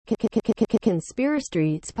Conspiracy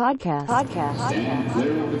Streets Podcast. Stand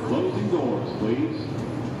clear of the closing doors, please.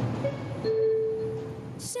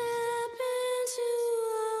 Step into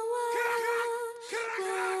a world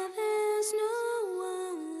where there's no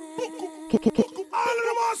one left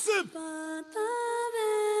but the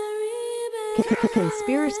very best.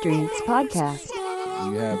 Conspiracy Streets Podcast.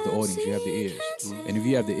 You have the audience, you have the ears. And if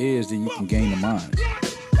you have the ears, then you can gain the minds.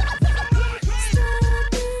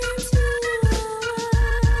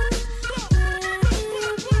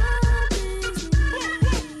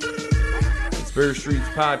 Conspiracy Streets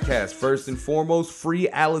Podcast. First and foremost, free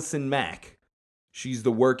Allison Mack. She's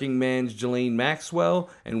the working man's Ghislaine Maxwell,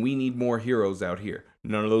 and we need more heroes out here.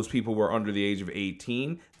 None of those people were under the age of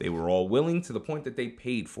 18. They were all willing to the point that they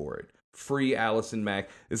paid for it. Free Allison Mack.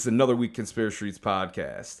 This is another week Conspiracy Streets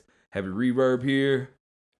Podcast. Heavy reverb here.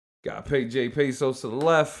 Got J Pesos to the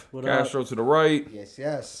left, What Castro to the right.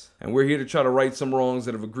 Yes. And we're here to try to right some wrongs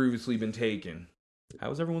that have grievously been taken. How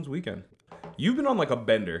was everyone's weekend? You've been on like a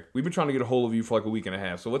bender. We've been trying to get a hold of you for like a week and a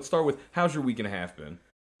half. So let's start with, how's your week and a half been?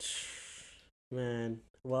 Man,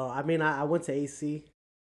 well, I mean, I went to AC,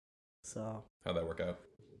 so. How'd that work out?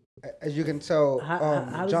 As you can tell,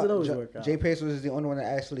 How does it always work out? Jay Pesos is the only one that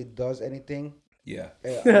actually does anything Yeah.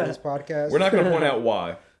 on this podcast. We're not going to point out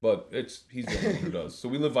why, but he's the only one who does. So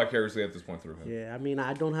we live vicariously at this point through him. Yeah, I mean,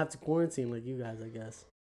 I don't have to quarantine like you guys, I guess.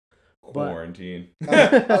 Quarantine. I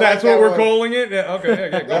like That's that what we're one. calling it? Yeah, okay, yeah,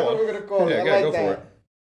 go That's on. what we're gonna call it. Yeah, I go like for that. it.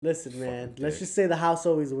 Listen, man, let's just say the house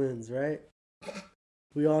always wins, right?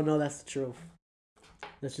 We all know that's the truth.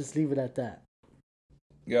 Let's just leave it at that.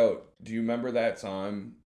 Yo, do you remember that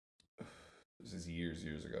time? This is years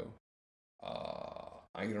ago.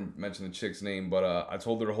 I ain't gonna mention the chick's name, but I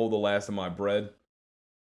told her to hold the last of my bread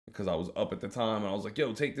because I was up at the time, and I was like,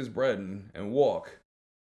 "Yo, take this bread and walk."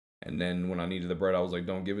 And then when I needed the bread, I was like,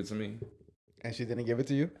 "Don't give it to me." And she didn't give it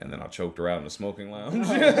to you? And then I choked her out in the smoking lounge.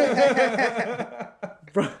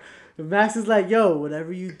 Bro, Max is like, yo,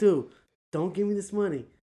 whatever you do, don't give me this money.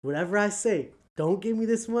 Whatever I say, don't give me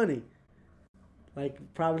this money. Like,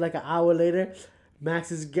 probably like an hour later, Max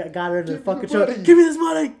has got her in the fucking truck. Give me this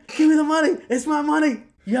money! Give me the money! It's my money!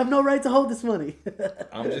 You have no right to hold this money.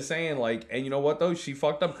 I'm just saying, like, and you know what though? She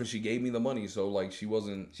fucked up because she gave me the money, so like she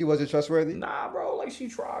wasn't. She wasn't trustworthy? Nah, bro. Like she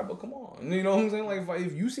tried, but come on. You know what I'm saying? Like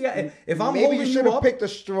if you see, if I'm Maybe holding you you should have up, picked a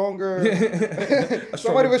stronger... a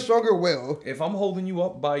somebody with stronger will. If I'm holding you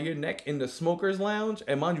up by your neck in the smokers lounge,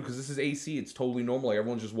 and mind you, because this is AC, it's totally normal. Like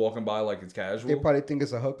everyone's just walking by like it's casual. They probably think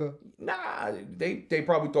it's a hooker. Nah, they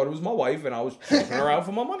probably thought it was my wife, and I was choking her out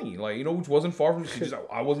for my money. Like which wasn't far from.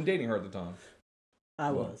 I wasn't dating her at the time. I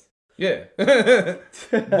was. Yeah.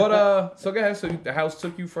 But so go ahead. So the house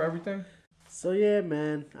took you for everything? So yeah,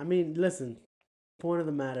 man. I mean, listen. Point of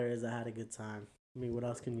the matter is I had a good time. I mean, what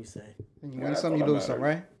else can you say? And you Yeah, win that's some, you all that lose some,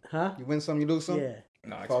 right? Huh? You win some, you lose some? Yeah.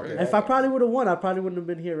 Nah, Fuck it. If I probably would have won, I probably wouldn't have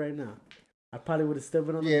been here right now. I probably would have still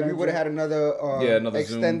been on the Yeah, we bench. would have had another, another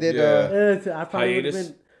Zoom, extended... yeah. I probably would have Hiatus.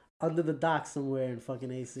 been under the dock somewhere in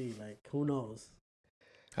fucking AC. Like, who knows?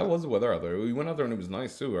 How was the weather out there? We went out there and it was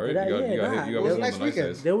nice too, right? Did I? You got Yeah, hit. nah, You it got was one a nice of the nice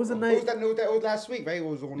weekend. days. There was a What night. was that? That was last week, right? It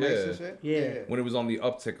was all nice and shit? Yeah. When it was on the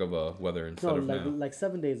uptick of weather instead No, of now. like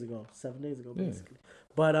 7 days ago. 7 days ago, Yeah. basically.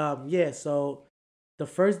 But yeah, so the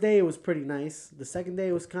first day it was pretty nice. The second day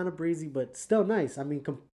it was kind of breezy, but still nice. I mean,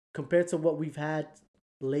 compared to what we've had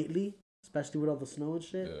lately, especially with all the snow and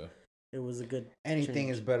shit, Yeah. it was a good. Anything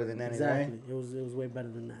change. is better than anything, Exactly. right? It was way better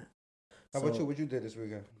than that. How about you? What you did this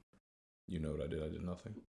weekend? You know what I did? I did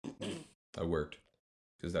nothing. I worked.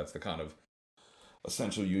 Because that's the kind of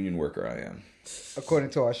essential union worker I am.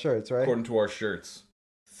 According to our shirts, right? According to our shirts.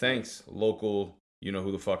 Thanks, local, you know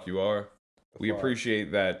who the fuck you are. We Fuck.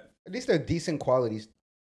 appreciate that. At least they're decent quality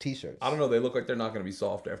t-shirts. I don't know, they look like they're not going to be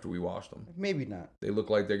soft after we wash them. Maybe not. They look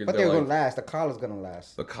like they're But they're they're like, gonna last. The collar's gonna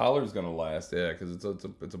last. The collar's going to last, yeah, because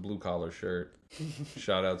it's a blue collar shirt.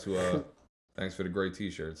 Shout out to, thanks for the great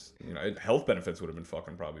t-shirts. You know, health benefits would have been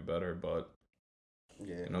fucking probably better, but,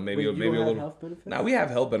 Yeah. you know, maybe Wait, you maybe don't a have little. health benefits? Now we have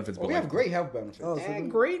health benefits, Well, but we like, have great health benefits. Oh, so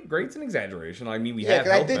and great's an exaggeration. I mean, we yeah, have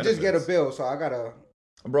because I health did just get a benefits. bill, so I gotta.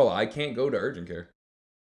 Bro, I can't go to urgent care.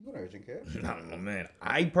 You go to urgent care. No, man.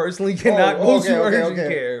 I personally cannot Oh, go okay, to okay, urgent okay.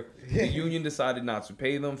 care. The union decided not to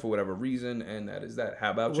pay them for whatever reason, and that is that.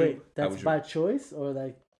 How about you? Wait, How that's was by your- choice or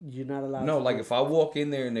like you're not allowed? No, to like go? if I walk in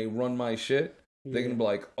there and they run my shit, they're gonna be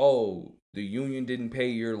like, "Oh, the union didn't pay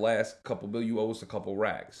your last couple bill. You owe us a couple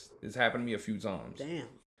racks." It's happened to me a few times. Damn.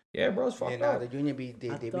 Yeah, bro, it's Yeah, fucked nah, up. the union be they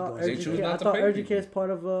I be thought doing They urgent choose care, not I to thought pay urgent care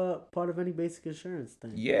people. is part of any basic insurance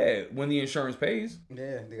thing. Yeah, when the insurance pays,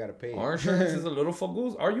 Yeah, they gotta pay. our insurance is a little for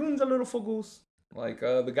goose. Our union's a little for goose. Like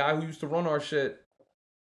the guy who used to run our shit,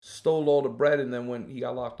 stole all the bread, and then when he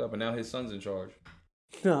got locked up, and now his son's in charge.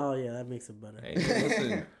 Oh yeah, that makes it better. Hey,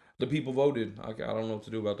 listen, the people voted. I don't know what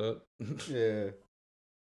to do about that. Yeah.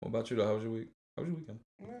 What about you though? How was your week? How was your weekend?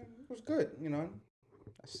 Man, it was good, you know.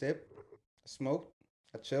 I sipped, I smoked,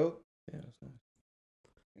 I chilled. Yeah, that's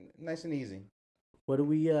nice. Nice and easy. What do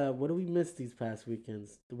we miss these past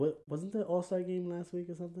weekends? What wasn't the All-Star game last week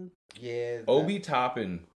or something? Yeah. Obi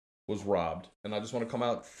Toppin was robbed, and I just want to come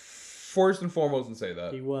out first and foremost and say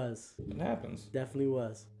that He was. it happens. Definitely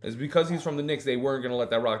was. It's because he's from the Knicks. They weren't gonna let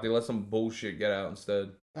that rock. They let some bullshit get out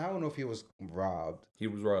instead. I don't know if he was robbed. He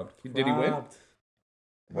was robbed. Did he win? Robbed.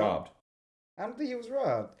 Robbed. I don't think he was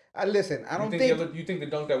robbed. Listen, I don't you think. you think the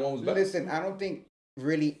dunk that one was better? Listen, I don't think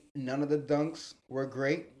really none of the dunks were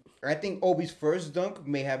great. I think Obi's first dunk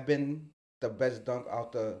may have been the best dunk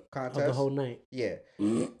out the contest. Of the whole night. Yeah.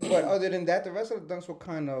 But other than that, the rest of the dunks were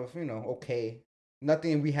kind of, okay.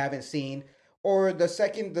 Nothing we haven't seen. Or the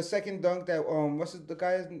second dunk that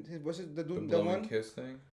the dude blow the one? and kiss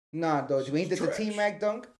thing. Nah, though, you ain't did the Trash. T-Mac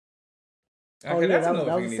dunk? Oh Okay, yeah, that's that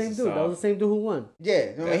another was thing the he same needs dude. to That was the stop. same dude who won.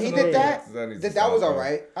 Yeah, That's he another did that. thing that needs to That stop, was bro. all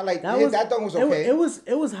right. I like That was that dunk was it okay.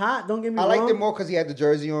 It was hot. Don't get me I wrong. liked it more because he had the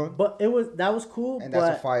jersey on, But that was cool. and but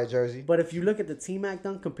that's a fire jersey. but if you look at the T-Mac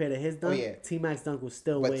dunk compared to his dunk, yeah. T-Mac's dunk was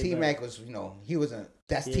still But way T-Mac better. was, he was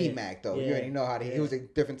that's Yeah, T-Mac though. You yeah, already know how he was a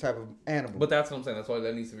different type of animal. But that's what I'm saying. That's why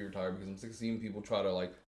that needs to be retired because I'm sick of seeing people try to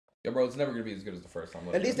yeah, bro, it's never gonna be as good as the first time.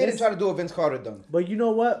 at least they didn't try to do a Vince Carter dunk. But you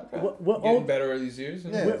know what? We're getting old. better these years.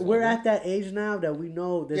 Yeah. We're at that age now that we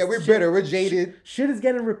know this. Yeah, we're shit- bitter. We're jaded. Shit is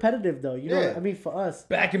getting repetitive though. You know, Yeah. I mean, for us.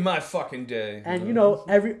 Back in my fucking day. And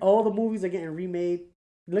all the movies are getting remade.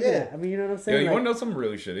 Look at that. I mean, you know what I'm Yo, saying? you Like, want to know something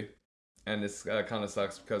really shitty? And this kind of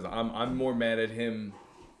sucks because I'm more mad at him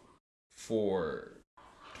for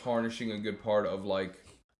tarnishing a good part of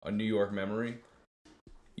a New York memory.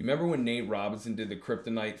 You remember when Nate Robinson did the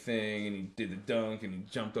kryptonite thing and he did the dunk and he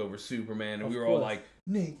jumped over Superman and Of we were all course. like,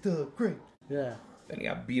 Nate the Great. yeah. Then he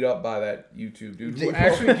got beat up by that YouTube dude who J-Paul.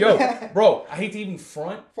 actually, bro, I hate to even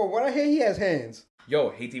front. For what I hear, he has hands.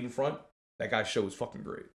 Hate to even front. That guy's show is fucking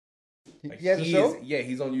great. He has a show? Yeah,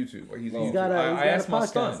 he's on YouTube. He's on He's YouTube. got a, I asked a my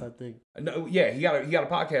podcast, son. I think. No, yeah, he got a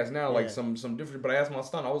podcast now, Yeah. some different. But I asked my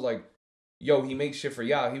son, I was like, "Yo, he makes shit for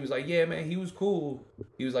y'all." He was like, "Yeah, man, he was cool."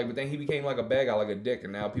 He was like, but then he became like a bad guy, like a dick,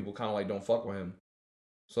 and now people kind of don't fuck with him.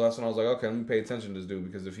 So that's when I was like, okay, let me pay attention to this dude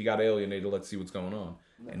because if he got alienated, let's see what's going on.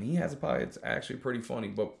 And he has a pie. It's actually pretty funny,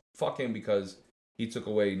 but fuck him because he took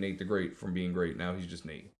away Nate the Great from being great. Now he's just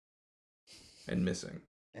Nate and missing.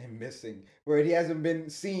 And missing. Where he hasn't been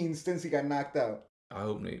seen since he got knocked out. I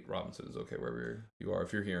hope Nate Robinson is okay wherever you are.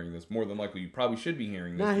 If you're hearing this, more than likely you probably should be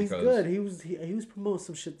hearing this. Nah, he's because good. He was promoting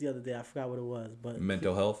some shit the other day. I forgot what it was, but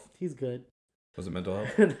mental health. he's good. Was it mental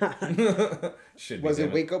health? Nah. Should Was be, it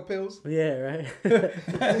damn wake up pills? Yeah, right.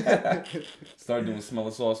 Started doing smell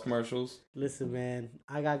of sauce commercials. Listen, man,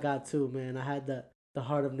 I got too, man. I had the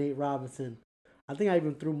heart of Nate Robinson. I think I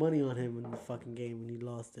even threw money on him in the fucking game when he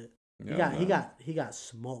lost it. Yeah, He got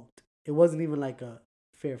smoked. It wasn't even like a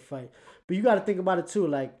fair fight. But you got to think about it too.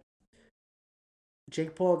 Like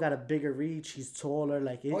Jake Paul got a bigger reach. He's taller.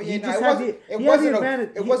 Like Oh he yeah, no, just it had wasn't. the, It he had the wasn't. advantage.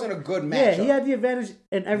 It wasn't a good matchup. Yeah, he had the advantage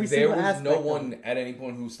in every there single was aspect. no of one it. at any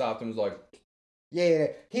point who stopped and was like, Yeah.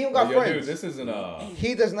 He don't got "Yo, friends. dude, this isn't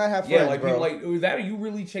He does not have yeah, friends, like bro. people like that. Are you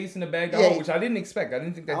really chasing the bag down? Yeah. Which I didn't expect. I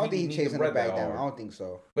didn't think I that don't think he'd he's need chasing the the bread back that down. I hard. don't think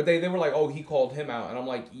so. But they were like, oh, he called him out, and I'm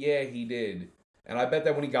like, yeah, he did. And I bet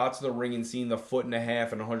that when he got to the ring and seen the 1.5 foot and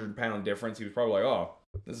 100-pound difference, he was probably like, oh,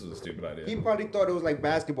 this is a stupid idea. He probably thought it was like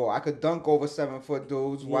basketball. I could dunk over 7 foot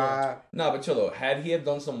dudes. Why? Nah, but chill though. Had he had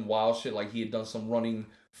done some wild shit, like he had done some running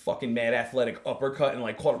fucking mad athletic uppercut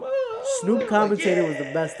and caught him. Snoop commentator was the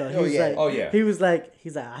best though. He Oh, was yeah. like, Oh, yeah. He's like,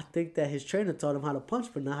 I think that his trainer taught him how to punch,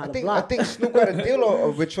 but not how to I block. think Snoop got a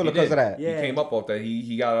deal with Triller He because did. of that. Yeah. He came up off that.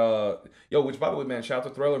 He got which by the way, man, shout out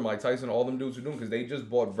to Thriller, Mike Tyson, all them dudes who doing because they just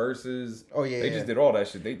bought Versus. Oh, yeah, They yeah. just did all that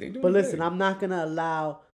shit. They do. But listen, I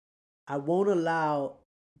won't allow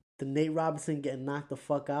the Nate Robinson getting knocked the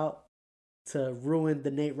fuck out to ruin the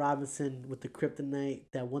Nate Robinson with the kryptonite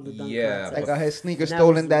that won the dunk Yeah, contest. Like got his sneakers And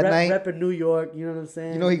stolen was that night. Rep in New York, you know what I'm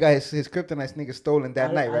saying? You know he got his kryptonite sneakers stolen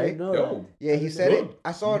that night, I right? didn't know Yo. that. Yeah, I he didn't said know it.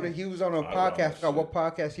 I saw that he was on a I love podcast. I that forgot what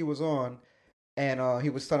podcast he was on, and he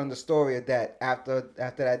was telling the story that after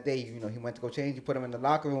that day, he went to go change. He put him in the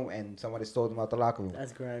locker room, and somebody stole him out the locker room.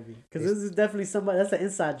 That's grimy. Because this is definitely somebody. That's an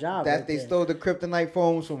inside job. That right they there. stole the kryptonite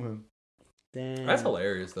phones from him. Damn. That's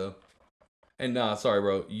hilarious though. And sorry,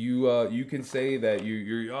 bro. You can say that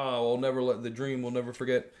you're I'll never let the dream. We'll never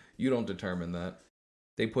forget. You don't determine that.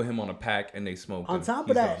 They put him on a pack and they smoked On him. top of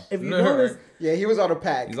He's that, gone. if you notice, Yeah, he was on a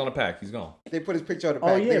pack. he's on a pack. He's gone. They put his picture on the Oh,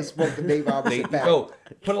 back. yeah. They smoked the Dave They, Robinson back. yo,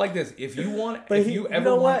 put it like this: if you want, But if he, you you ever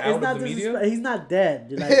know want what? It's out not of the media, disrespect. He's not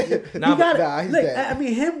dead. Like, you Nah, but- gotta, he's look, dead. I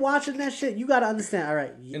mean, him watching that shit, you gotta understand. All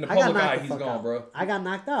right, In the I got public knocked eye, the he's fuck gone, out. bro. I got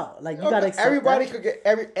knocked out. Like, you Oh, gotta accept everybody that. could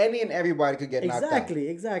get any and everybody could get knocked out.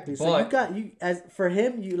 Exactly. So But- you as for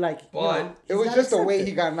him, you like. But- you know, It he's was gotta just the accept way it.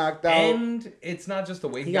 he got knocked out. and it's not just the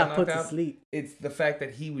way He got got put knocked to out. sleep. It's the fact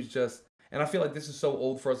that he was just, and I feel like this is so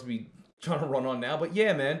old for us to be trying to run on now. But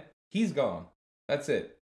yeah, man, he's gone. That's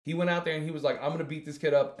it. He went out there and he was like, I'm gonna beat this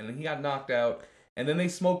kid up, and then he got knocked out. And then they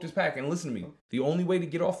smoked his pack. And listen to me, the only way to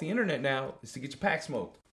get off the internet now is to get your pack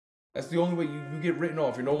smoked. That's the only way you get written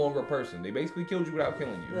off. You're no longer a person. They basically killed you without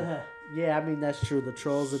killing you. Yeah, I mean that's true. The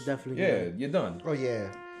trolls are definitely. Yeah, good. you're done. Oh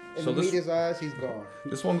yeah. In So the this- media's eyes, he's gone.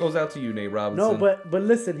 This one goes out to you, Nate Robinson. No, but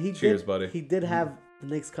listen, he Cheers, did. buddy. He did have the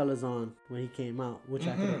Knicks colors on when he came out, which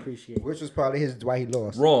I can appreciate. Which was probably why he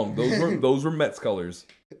lost. Wrong. Those were Mets colors.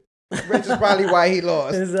 Which is probably why he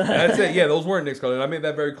lost. That's it. Yeah, those weren't Knicks colors. And I made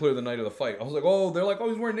that very clear the night of the fight. I was like, oh, they're like, oh,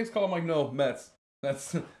 he's wearing Knicks color. I'm like, no, Mets.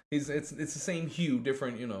 It's the same hue,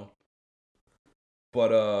 different, you know.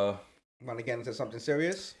 But Want to get into something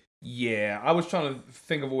serious? yeah, I was trying to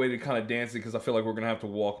think of a way to kind of dance it because I feel like we're gonna have to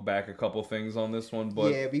walk back a couple things on this one.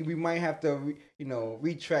 But Yeah, we might have to,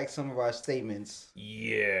 retract some of our statements.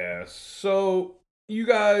 yeah, so you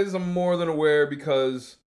guys are more than aware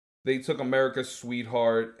because they took America's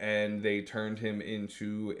sweetheart and they turned him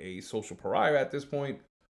into a social pariah at this point.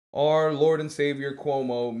 Our Lord and Savior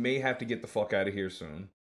Cuomo may have to get the fuck out of here soon.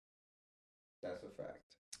 That's a fact.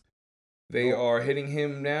 They are hitting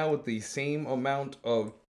him now with the same amount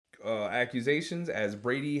of accusations as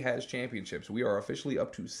Brady has championships. We are officially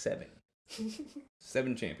up to 7.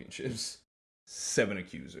 7 championships. 7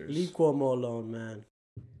 accusers. Leave Cuomo alone, man.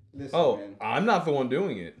 Listen, Oh, man. I'm not the one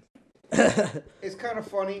doing it. It's kind of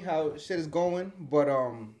funny how shit is going, but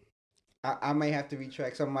I might have to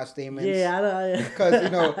retract some of my statements. Yeah,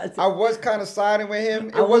 Because I was kind of siding with him.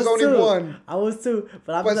 It I was only too. one. I was too,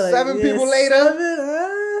 but I'm But like, 7 yeah, people later?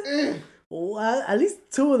 7, huh? Well, at least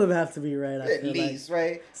 2 of them have to be right. I At feel least, like.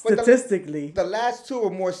 right? But Statistically, the last 2 are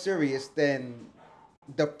more serious than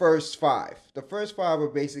the first 5. The first 5 were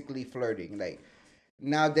basically flirting. Like,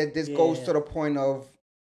 now that this goes Yeah. to the point of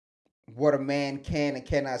what a man can and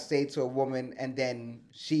cannot say to a woman, and then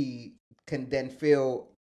she can then feel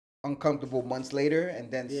uncomfortable months later and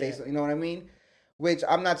then say Yeah. so, you know what I mean? Which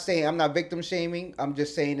I'm not saying, I'm not victim shaming. I'm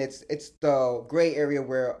just saying it's the gray area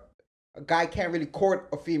where a guy can't really court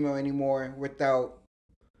a female anymore without,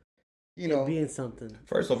 being something.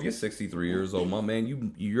 First off, you're 63 years old, my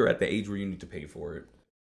man. You're at the age where you need to pay for it.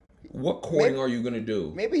 What courting are you gonna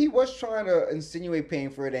do? Maybe he was trying to insinuate paying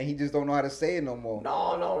for it and he just don't know how to say it no more.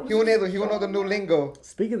 No. He don't know the new lingo.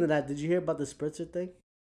 Speaking of that, did you hear about the spritzer thing?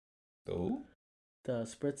 Who? The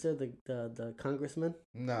spritzer, the congressman.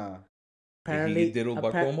 Nah. Apparently, get diddled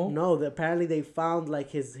by Cuomo? No, apparently they found like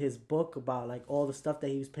his book about like all the stuff that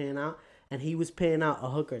he was paying out, and he was paying out a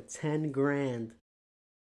hooker $10,000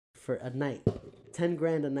 for a night,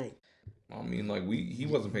 $10,000 a night. I mean, like he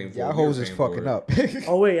wasn't paying for it. Y'all we were hoes is paying for fucking it. up.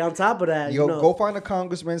 Oh wait, on top of that, Yo, go find a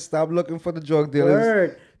congressman. Stop looking for the drug dealers.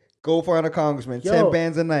 word, Go find a congressman. Yo. 10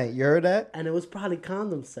 bands a night. You heard that? and it was probably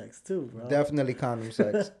condom sex too, bro. Definitely condom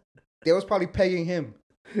sex. They was probably pegging him.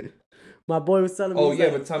 My boy was telling me. Oh he's yeah,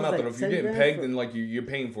 like- but time he's out like, though. If you're 10 getting grand pegged, for- then like you're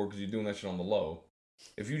paying for it because you're doing that shit on the low.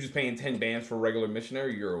 If you're just paying 10 bands for a regular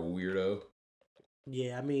missionary, you're a weirdo.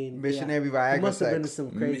 Yeah, I mean, Missionary yeah. He Viagra must have been sex.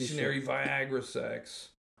 some crazy Missionary shit. Viagra sex.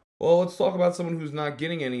 Well, let's talk about someone who's not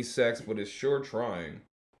getting any sex, but is sure trying.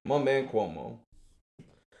 My man Cuomo.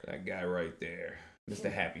 That guy right there.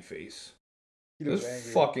 Mr. Happy Face. He looks This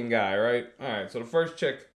angry. fucking guy, right? Alright, so the first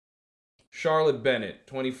chick, Charlotte Bennett,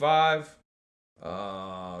 25.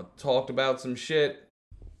 Talked about some shit.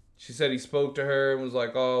 She said he spoke to her and was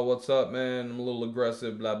like, oh, what's up, man? I'm a little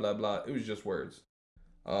aggressive, blah, blah, blah. It was just words.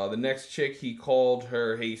 The next chick, he called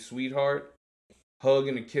her, hey, sweetheart. Hug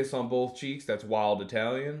and a kiss on both cheeks. That's wild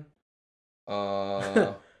Italian.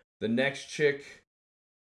 The next chick,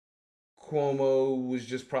 Cuomo was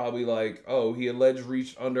just probably like, oh, he alleged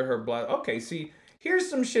reached under her blouse. Okay, see, here's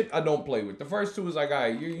some shit I don't play with. The first two was like, all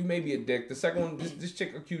right, you may be a dick. The second one, this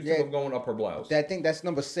chick accused him of going up her blouse. I think that's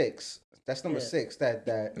number 6. That's number Yeah. 6. That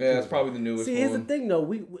Yeah, that's probably the newest See, here's the one. thing though.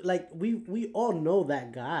 We all know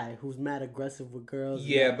that guy who's mad aggressive with girls.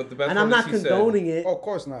 Yeah, but the best and I'm part not is he said- condoning it. Oh, of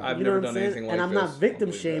course not. I've You know never what I'm done saying? anything like and I'm this. not victim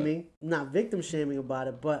I'll believe that. shaming. I'm not victim shaming about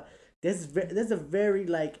it, but there's a very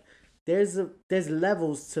like there's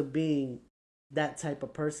levels to being that type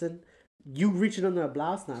of person. You reaching under a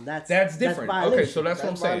blouse now. That's different. violation. Okay, so that's what I'm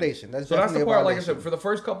That's saying. violation. That's so that's the definitely a part, like I violation. said, for the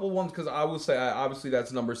first couple ones, because I will say, obviously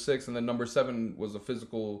that's number 6, and then number 7 was a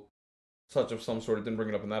physical such of some sort. It didn't bring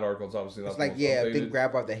it up in that article. It's obviously not It's the like, most yeah, updated. didn't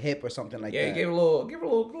grab out the hip or something like Yeah, that. he gave a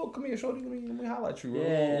little, come here, shorty, let me holler at you. Yeah, a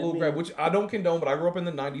little I mean- grab, which I don't condone, but I grew up in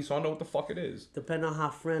the 90s, so I know what the fuck it is. Depending on how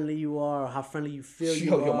friendly you are or how friendly you feel you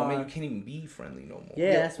Yo, are. my man, you can't even be friendly no more.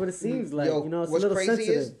 Yeah, that's what it seems like. Yo, You know, it's a what's little crazy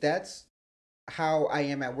sensitive. is that's how I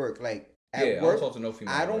am at work. Like at Yeah, I don't work, talk to no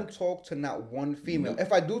female I at don't work. talk to not one female. Nope.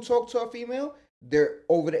 If I do talk to a female, they're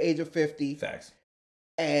over the age of 50, Facts.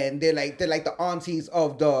 and they're like the aunties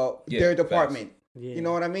of Yeah, their facts. department. Yeah. You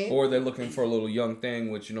know what I mean? Or they're looking for a little young thing,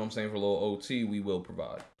 which, you know what I'm saying, for a little OT, we will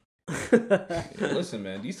provide. Listen,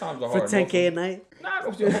 man, these times are For hard. 10K a night? Nah,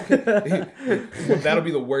 that'll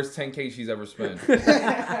be the worst 10K she's ever spent.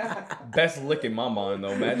 Best lick in my mind,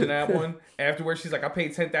 though. Imagine that one. Afterwards, she's like, I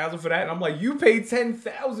paid $10,000 for that. And I'm like, you paid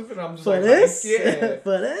 $10,000 for that? I'm just For like, this? yeah.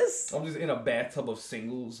 For this? I'm just in a bathtub of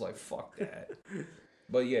singles. Like, fuck that.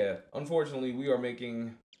 But yeah, unfortunately, we are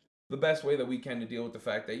making the best way that we can to deal with the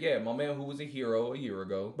fact that, yeah, my man who was a hero a year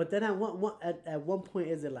ago. But then at one point,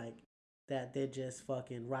 is it like that they're just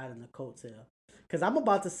fucking riding the coattail? Because I'm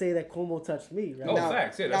about to say that Cuomo touched me, right? Oh, Now-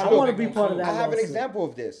 facts. Yeah, now that's I what wanna they be gonna part of do. that. I have an lawsuit. example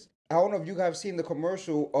of this. I don't know if you guys have seen the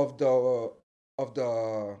commercial of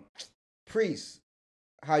the priest.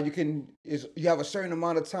 How you have a certain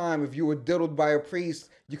amount of time. If you were diddled by a priest,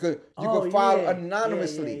 you could file yeah.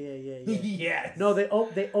 anonymously. Yeah. Yes. No, they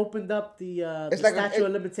opened up the It's like statute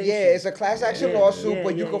of limitations. Yeah, it's a class action Yeah, lawsuit, yeah,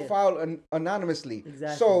 but you yeah, can yeah. file anonymously.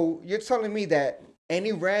 Exactly. So you're telling me that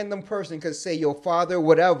any random person could say your father,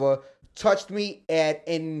 whatever, touched me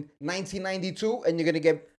in 1992, and you're gonna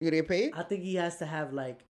get paid? I think he has to have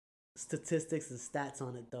like statistics and stats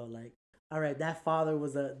on it though. Like, all right, that father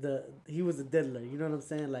was he was a diddler. You know what I'm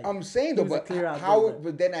saying? Like, I'm saying he though, was a but clear-out how? diddler.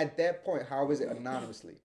 But then at that point, how is it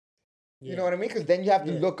anonymously? You Yeah. know what I mean? Because then you have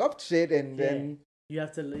to Yeah. look up shit, and Yeah. then You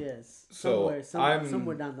have to, yes. So,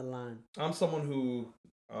 Somewhere down the line. I'm someone who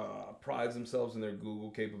prides themselves in their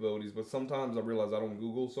Google capabilities, but sometimes I realize I don't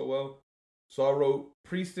Google so well. So I wrote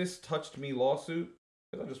 "Priestess touched me lawsuit"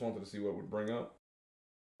 because I just wanted to see what it would bring up.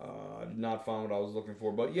 I did not find what I was looking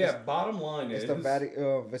for, but yeah, bottom line it's is the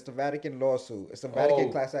Vatican lawsuit. It's the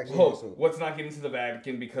Vatican class action lawsuit. Let's not get into the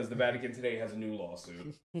Vatican because the Vatican today has a new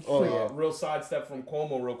lawsuit. Oh yeah. Real sidestep from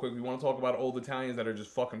Cuomo, real quick. We want to talk about old Italians that are just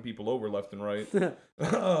fucking people over left and right.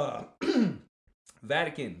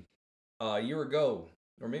 Vatican, a year ago,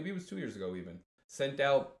 or maybe it was 2 years ago even, sent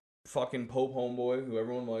out fucking Pope Homeboy, who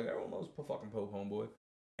everyone knows fucking Pope Homeboy.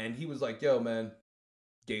 And he was like, yo, man,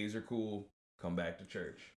 gays are cool. Come back to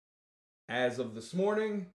church. As of this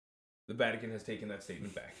morning, the Vatican has taken that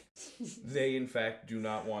statement back. They, in fact, do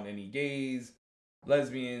not want any gays,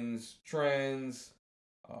 lesbians, trans,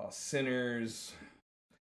 sinners,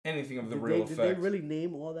 anything of the real Did effect. they really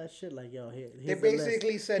name all that shit? Like, yo, They here's a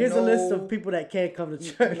basically list. said Here's no. a list of people that can't come to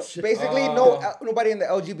church. Basically, nobody in the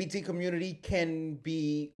LGBT community can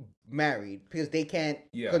be married because they can't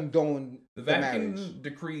Yeah. condone The the Vatican marriage.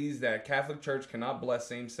 decrees that Catholic Church cannot bless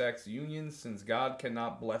same-sex unions since God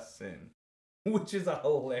cannot bless sin, which is a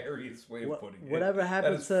hilarious way of putting it. Whatever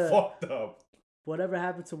happened that is to fucked up. Whatever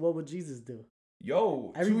happened to what would Jesus do?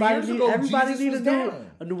 Yo, Everybody 2 years need, ago, everybody Jesus need was a new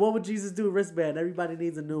down. a new. What would Jesus do? Wristband. Everybody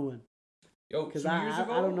needs a new one. Yo, 2 Because years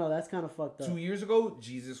ago, I don't know. That's kind of fucked up. 2 years ago,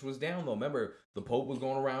 Jesus was down though. Remember, the Pope was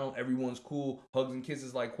going around, everyone's cool, hugs and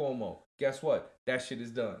kisses like Cuomo. Guess what? That shit is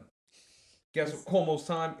done. Guess what? Cuomo's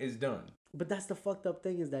time is done. But that's the fucked up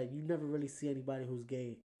thing is that you never really see anybody who's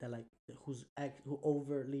gay who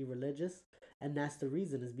overtly religious, and that's the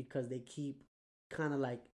reason is because they keep kind of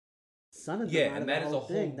like sunning them Yeah, out and of that the is a whole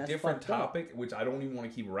thing. whole That's different fucked up. topic, which I don't even want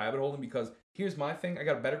to keep rabbit holing because here's my thing. I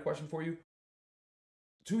got a better question for you.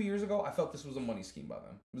 2 years ago, I felt this was a money scheme by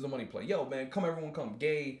them. It was a money play. Yo, man, everyone come.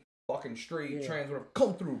 Gay, fucking straight, Yeah. trans, whatever.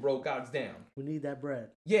 Come through, bro. God's down. We need that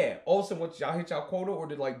bread. Yeah. All of a sudden, what y'all hit y'all quota, or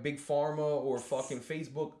did like Big Pharma or fucking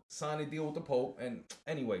Facebook sign a deal with the Pope? And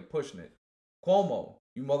anyway, pushing it. Cuomo,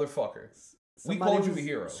 you motherfucker. We Somebody called you a who's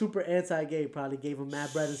hero. Super anti-gay probably gave him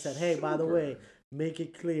mad bread and said, "Hey, by the Super. way, make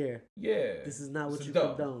it clear Yeah. this is not what It's a you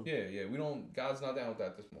dub. condone." Yeah. We don't. God's not down with that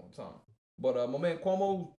at this moment in time. But my man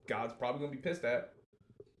Cuomo, God's probably gonna be pissed at.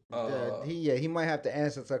 He might have to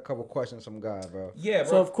answer to a couple questions from God, bro. Yeah,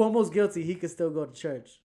 bro. So if Cuomo's guilty, he could still go to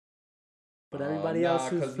church. But everybody else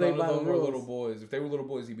who's 'cause played none by of the them were rules. little boys. If they were little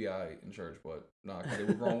boys, he'd be alright in church. But nah, because they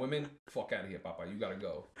were grown women. Fuck out of here, Papa. You gotta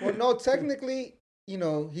go. Well, no, technically,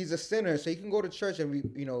 he's a sinner, so he can go to church and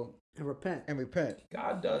And repent. repent.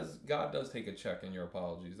 God does take a check in your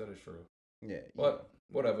apologies. That is true. Yeah. But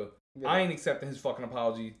whatever. Yeah. I ain't accepting his fucking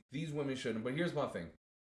apology. These women shouldn't. But here's my thing.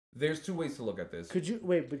 There's two ways to look at this. Could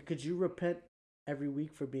you repent every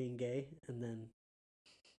week for being gay and then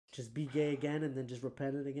just be gay again and then just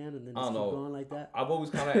repent it again and then I just don't keep know. going like that? I've always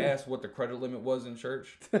kind of asked what the credit limit was in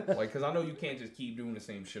church. Like, because I know you can't just keep doing the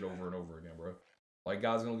same shit over and over again, bro. Like,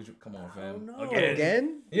 God's gonna look at you. Come on, fam. know.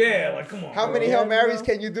 Again? Yeah, like, come on. How bro. many Hail Marys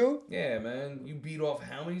can you do? Yeah, man. You beat off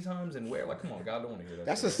how many times and where? Like, come on. God don't want to hear that.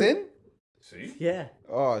 That's shit. a sin? See? Yeah.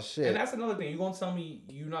 Oh, shit. And that's another thing. You're going to tell me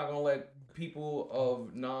you're not going to let people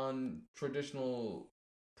of non-traditional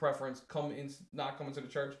preference not come into the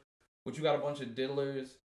church? But you got a bunch of diddlers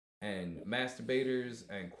and masturbators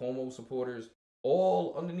and Cuomo supporters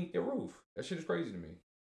all underneath your roof. That shit is crazy to me.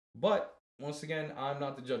 But, once again, I'm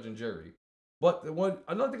not the judge and jury. But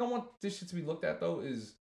another thing I want this shit to be looked at, though,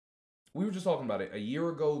 is we were just talking about it. A year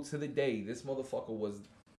ago to the day, this motherfucker was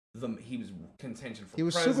he was contention for He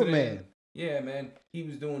was president. Superman. Yeah, man. He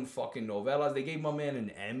was doing fucking novellas. They gave my man an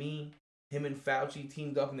Emmy. Him and Fauci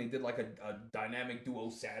teamed up and they did like a dynamic duo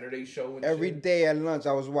Saturday show and Every shit. day at lunch,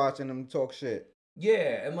 I was watching them talk shit.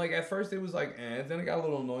 Yeah, and like at first it was like, then it got a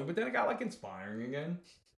little annoying, but then it got like inspiring again.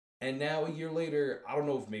 And now a year later, I don't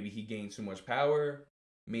know if maybe he gained too much power.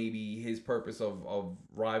 Maybe his purpose of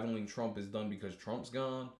rivaling Trump is done because Trump's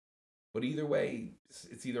gone. But either way,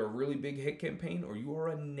 it's either a really big hit campaign or you are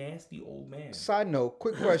a nasty old man. Side note,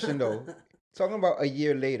 quick question though. Talking about a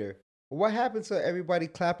year later, what happened to everybody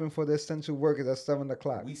clapping for the essential workers at 7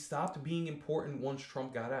 o'clock? We stopped being important once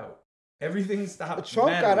Trump got out. Everything stopped. Trump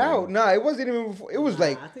got mattering. out. Nah, it wasn't even before. It was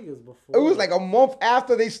like I think it was before. it was like a month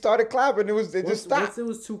after they started clapping. It just Once stopped. it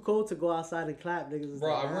was too cold to go outside and clap, niggas was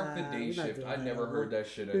Bro, like, I worked the day we're not shift. doing I that never no heard more. that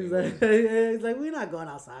shit He's anyway. like, it's like, we're not going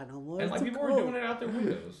outside no more. And It's like too people were cold. doing it out their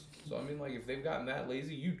windows. So I mean, like if they've gotten that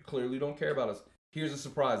lazy, you clearly don't care about us. Here's a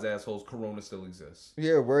surprise, assholes. Corona still exists.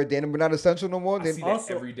 Yeah, word. They ain't not essential no more. I They- see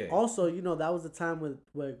that every day. Also, you know, that was the time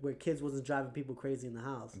where kids wasn't driving people crazy in the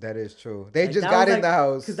house. That is true. They Like, just that got was in the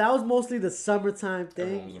house. Because that was mostly the summertime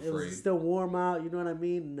Everyone thing. was It afraid. was still warm out. You know what I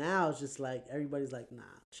mean? Now it's just like everybody's like, nah,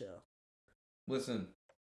 chill. Listen,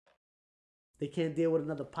 They can't deal with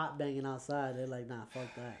another pot banging outside. They're like, nah,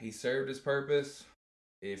 fuck that. he served his purpose.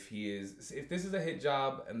 If this is a hit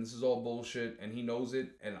job and this is all bullshit and he knows it,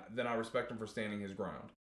 and then I respect him for standing his ground.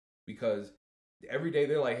 Because every day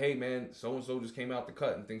they're like, hey man, so and so just came out the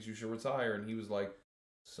cut and thinks you should retire, and he was like,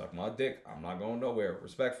 suck my dick, I'm not going nowhere,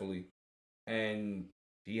 respectfully. And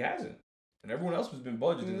he hasn't. And everyone else has been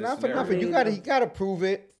budgeted in this Not for scenario. nothing. You gotta prove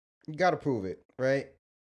it. You gotta prove it, right?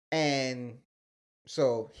 And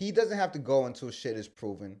so he doesn't have to go until shit is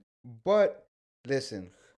proven. But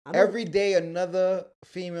listen, I know- every day another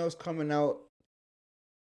female's coming out.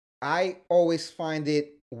 I always find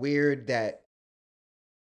it weird that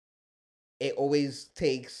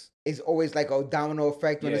it's always like a domino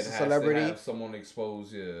effect when Yeah, it's it a has to celebrity. have someone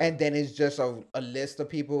exposed, yeah. And then it's just a list of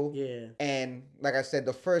people. Yeah. And like I said,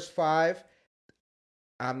 the first 5,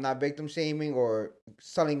 I'm not victim shaming or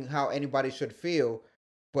telling how anybody should feel,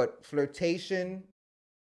 but flirtation,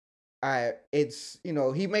 it's, you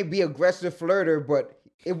know, he may be aggressive flirter, but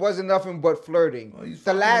it wasn't nothing but flirting. Well, he's The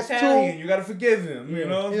fucking last Italian. 2, You gotta forgive him. You Yeah.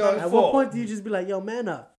 know, it's You not know, his At fault. what point do you just be like, yo, man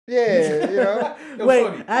up? yeah, you know, Yo, Wait,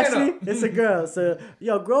 shorty, man actually, up. it's a girl. So,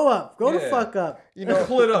 yo, grow up. Grow the Yeah. fuck up. you know,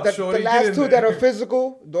 Pull it up, the, shorty, the get last in 2 that there. are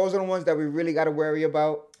physical, those are the ones that we really got to worry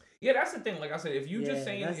about. Yeah, that's the thing. Like I said, if you just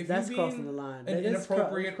saying that's if you crossing being the line. an That's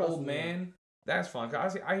inappropriate crossing old the line. man, that's fine.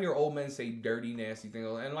 'Cause I hear old men say dirty, nasty things,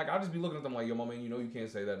 and like I'll just be looking at them like, yo, my man, you know you can't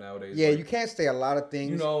say that nowadays. Yeah, like, you can't say a lot of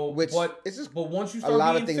things. You know, which but it's just but once you a start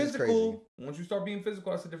lot being of things is physical,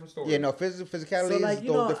 that's a different story. yeah, no, physicality So, like, is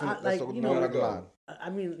you know, different. I- That's like, a you know, another go. line. I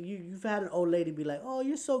mean, you've had an old lady be like, "Oh,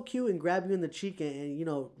 you're so cute," and grab you in the cheek and you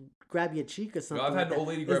know, grab your cheek or something. I've had like an old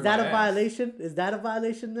that. lady Is grab that my a ass. violation? Is that a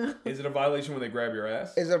violation now? Is it a violation when they grab your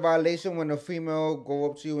ass? Is it a violation when a female go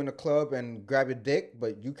up to you in a club and grab your dick,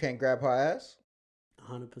 but you can't grab her ass?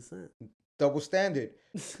 100%. Double standard.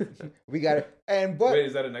 We got it. And but Wait,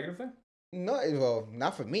 is that a negative thing? no, well,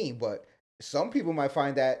 not for me, but some people might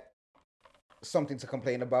find that something to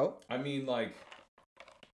complain about. I mean, like,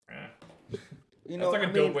 You that's know, like a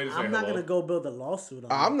I dope mean, way to say I'm not hello. gonna go build a lawsuit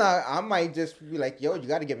on. I'm it. not. I might just be like, yo, you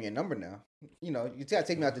got to give me a number now. You know, you gotta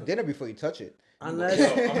take me out to dinner before you touch it. Unless, Yo,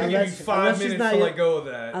 I'm gonna give you unless, 5 unless she's minutes not to your, let go of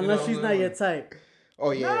that. unless you she's know? not your type. Oh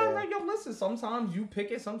yeah. Nah, like, yo, listen, sometimes you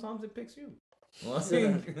pick it, sometimes it picks you. Well, I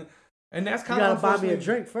mean, and that's You kind of gotta buy me a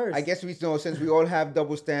drink first. I guess we know since we all have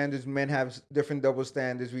double standards, men have different double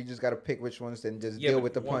standards. We just gotta pick which ones and just deal but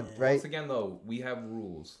with the one- punt, right? Once again, though, we have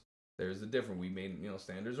rules. There's a different. We made,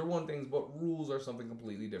 standards are one thing, but rules are something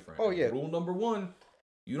completely different. Oh, yeah. Rule number 1: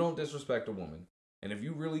 you don't disrespect a woman. And if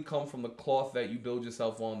you really come from the cloth that you build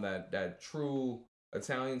yourself on, that true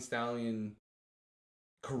Italian stallion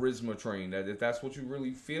charisma train, that if that's what you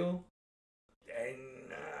really feel, and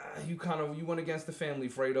you went against the family,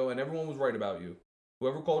 Fredo, and everyone was right about you.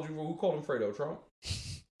 Who called him Fredo? Trump?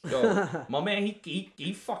 Yo, my man,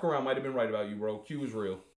 he fuck around might have been right about you, bro. Q is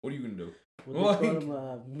real. What are you gonna do? What they call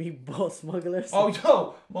them, meatball smugglers? Oh,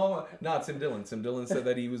 yo, mama. Nah, Tim Dillon. Tim Dillon said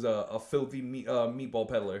that he was a filthy meatball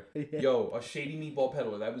peddler. Yeah. Yo, a shady meatball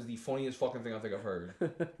peddler. That was the funniest fucking thing I think I've heard.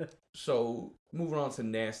 So, moving on to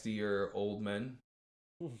nastier old men.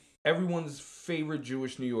 Everyone's favorite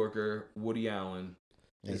Jewish New Yorker, Woody Allen,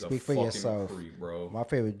 Hey, is a speak for fucking yourself. creep, bro. My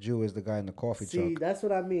favorite Jew is the guy in the coffee See, truck. that's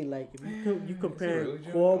what I mean. Like, if you compare really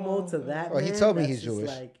Jewish? Cuomo to that, Oh, he man, told me that's he's just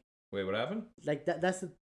Jewish. Wait, what happened? Like that's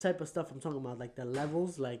the type of stuff I'm talking about. Like the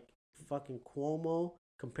levels, like fucking Cuomo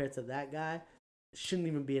compared to that guy, shouldn't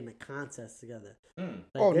even be in the contest together. Like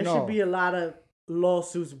Oh, there no. should be a lot of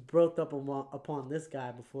lawsuits brought up upon this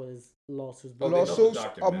guy before his lawsuits. Oh, Brought they up. know the Lawsuits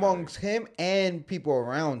documentary. amongst him and people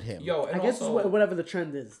around him. Yo, and I guess also, it's whatever the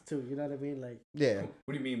trend is too. You know what I mean? Like Yeah.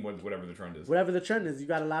 what do you mean whatever the trend is? whatever the trend is, you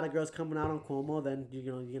got a lot of girls coming out on Cuomo. Then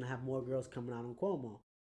you're gonna have more girls coming out on Cuomo.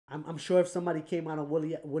 I'm sure if somebody came out on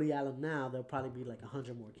Woody Allen now, there'll probably be like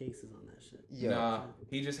 100 more cases on that shit. Yeah. Nah,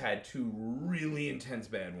 he just had 2 really intense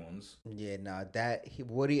bad ones. Yeah, nah,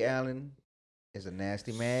 Woody Allen is a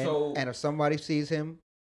nasty man. So- and if somebody sees him,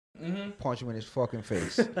 Mm-hmm. punch him in his fucking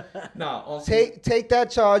face. Nah, on Take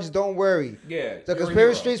that charge, don't worry. yeah. The you're a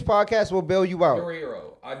Conspiracy hero. Streets podcast will bail you You're out. a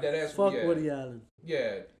hero. I dead ass. Fuck yeah. Woody Allen.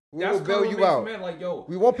 Yeah. We That's will bail kinda you what makes out. me mad, like, yo,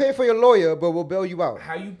 We won't pay for your lawyer, but we'll bail you out.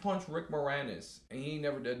 how you punch Rick Moranis and he ain't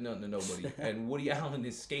never did nothing to nobody, and Woody Allen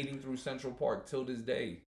is skating through Central Park till this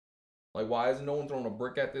day. Like, why isn't no one throwing a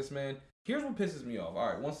brick at this man? Here's what pisses me off. All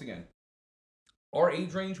right, once again, our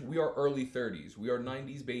age range, we are early 30s. We are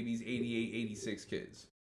 90s babies, 88, 86 kids.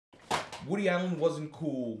 Woody Allen wasn't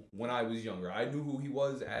cool when I was younger. I knew who he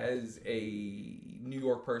was as a New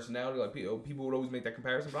York personality. Like, people would always make that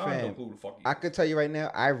comparison, but I don't know Fam, who the fuck he I is. could tell you right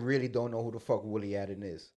now, I really don't know who the fuck Woody Allen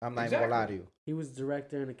is. I'm not even gonna lie to you. He was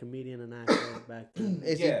director and a comedian and actor back then.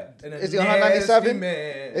 Is Yeah, he? and a Is he on Hot nasty 97?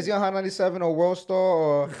 man. Is he on Hot 97 or World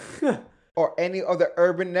Star or any other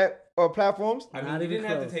urban net platforms? I mean, Not you even didn't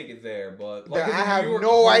have to close. take it there, but I as a have New York no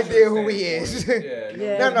culture idea who he standpoint, is.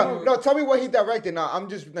 Yeah, No. Tell me what he directed. No, I'm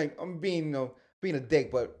just like I'm being being a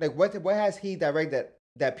dick, but like what has he directed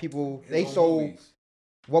that people they His own sold? movies.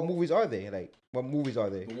 What movies are they? Like what movies are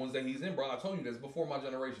they? The ones that he's in, bro. I told you that's before my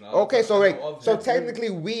generation. Okay, so I like know of so them. technically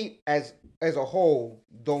we as a whole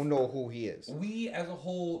don't know who he is. we as a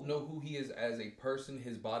whole know who he is as a person.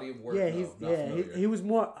 His body of work. Yeah, no, he's not familiar. he was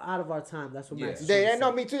more out of our time. That's what Yeah. Max. is They trying to no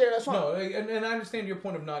say. me too. Yeah, that's fine. No, and I understand your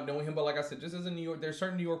point of not knowing him, but like I said, just as a New York, there's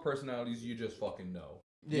certain New York personalities you just fucking know.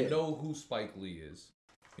 Yeah. You know who Spike Lee is.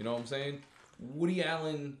 You know what I'm saying? Woody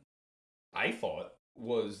Allen, I thought,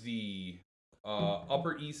 was the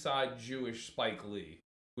Upper East Side Jewish Spike Lee,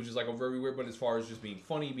 which is like a very weird, but as far as just being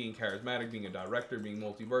funny, being charismatic, being a director, being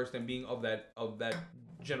multiversed, and being of that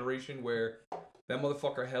generation where that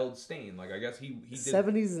motherfucker held stain. Like I guess he did.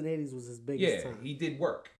 70s and 80s was his biggest Yeah, time. he did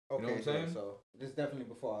work. You know what I'm saying? so this is definitely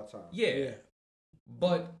before our time. Yeah.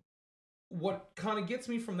 But what kind of gets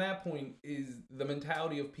me from that point is the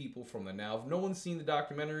mentality of people from the now. If no one's seen the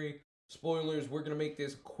documentary, spoilers, we're going to make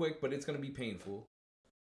this quick, but it's going to be painful.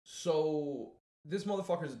 So, this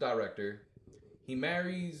motherfucker's a director. He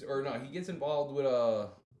marries, or no, he gets involved with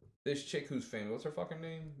this chick who's famous. What's her fucking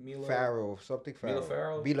name? Mila Farrell, something Farrell. Mila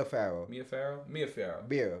Farrell? Mila Farrell. Mia Farrow? Mia Farrow.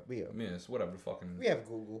 Beer. Yes, whatever the fucking... We have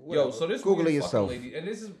Google. Yo, whatever. so this Google it weird yourself. fucking lady, and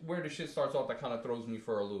this is where the shit starts off that kind of throws me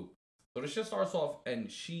for a loop. So the shit starts off,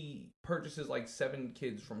 and she purchases like 7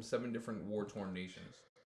 kids from 7 different war-torn nations.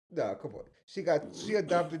 Nah, come on. She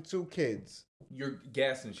adopted 2 kids. You're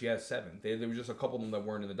guessing she has 7. There were just a couple of them that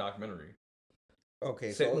weren't in the documentary.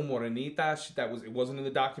 Okay, Se un so morenita, it wasn't in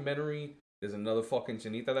the documentary. There's another fucking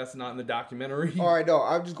Chinita that's not in the documentary. all right, no,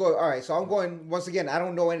 I'm just going. All right, so I'm going once again. I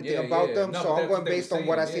don't know anything Yeah, about yeah. them, No, so but I'm that's going what they based were on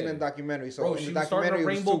what I saying, seen yeah. in the documentary. So Bro, in she the was starting a documentary, it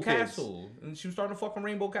was Rainbow 2 kids. Castle. And she was starting a fucking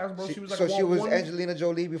Rainbow Castle, bro. She was like, So she was one- Angelina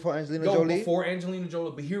Jolie before Angelina No, Jolie before Angelina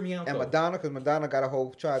Jolie. But hear me out, and though. Madonna, because Madonna got a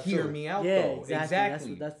whole tribe Hear too. me out, Yeah, though.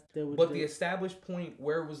 exactly. That's they would But do. the established point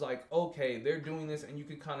where it was like, okay, they're doing this, and you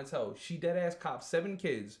can kind of tell. She dead ass copped 7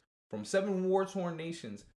 kids from 7 war-torn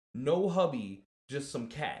nations, no hubby, just some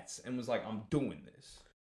cats, and was like, I'm doing this.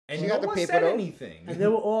 And She no got the one paper, said though. anything. And they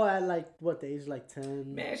were all at like what the age like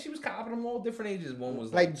 10. Man, she was copping them all different ages. One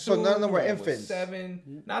was Like, like so 2, none of them were one was infants?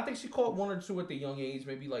 7. No, I think she caught 1 or 2 at the young age,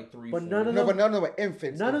 maybe like 3, But 4. none of No, them- but none of them were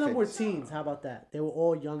infants. None of them were infants. teens. How about that? They were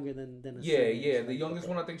all younger than a Yeah, certain yeah. age. The Like, youngest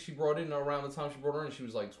okay. one I think she brought in around the time she brought her in, she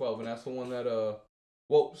was like 12, and that's the one that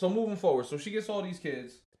well, so moving forward, so she gets all these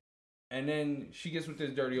kids, and then she gets with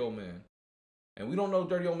this dirty old man. And we don't know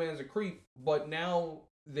dirty old man's a creep, but now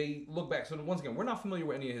they look back. So once again, we're not familiar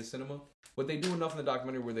with any of his cinema, but they do enough in the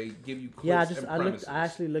documentary where they give you clips Yeah, and premises. I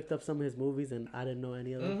actually looked up some of his movies and I didn't know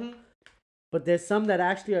any of them. Mm-hmm. But there's some that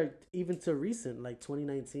actually are even to recent, like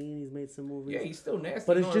 2019. He's made some movies. Yeah, he's still nasty.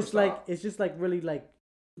 but He it's don't just ever like stop. it's just like really like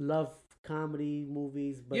love comedy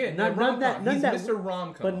movies. But Yeah, none rom-com. that He's that Mr.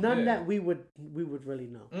 Rom-Com. but none yeah. that we would really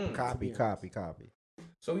know. Copy.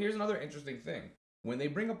 So here's another interesting thing. When they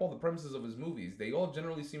bring up all the premises of his movies, they all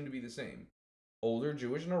generally seem to be the same. Older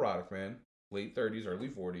Jewish neurotic man, late 30s, early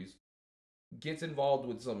 40s, gets involved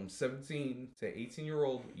with some 17 to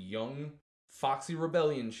 18-year-old young foxy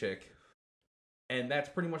rebellion chick. And that's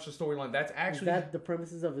pretty much the storyline. That's Is actually that the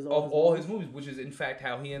premises of all his movies, which is in fact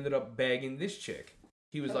how he ended up bagging this chick.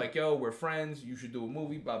 He was like, yo, we're friends. You should do a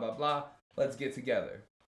movie, blah, blah, blah. Let's get together.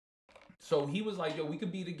 So he was like, yo, we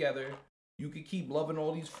could be together. You could keep loving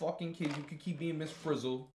all these fucking kids. You could keep being Miss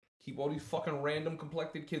Frizzle. Keep all these fucking random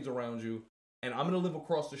complected kids around you. And I'm going to live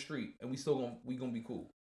across the street. And we gonna be cool.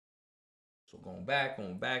 So going back,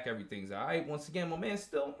 everything's all right. Once again, my man's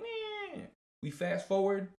still, meh. We fast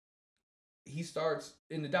forward. He starts,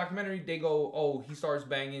 in the documentary, they go, oh, he starts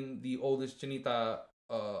banging the oldest Chinita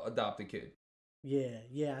adopted kid.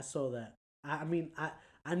 Yeah, I saw that. I mean,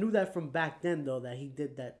 I knew that from back then though, that he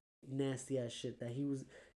did that nasty ass shit. That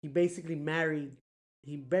he basically married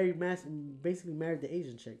basically married the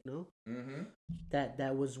Asian chick. No, Mm-hmm.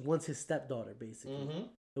 that was once his stepdaughter. Basically, Mm-hmm.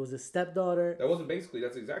 it was his stepdaughter That wasn't basically,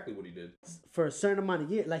 that's exactly what he did. for a certain amount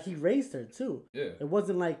of years. Like he raised her too. Yeah. It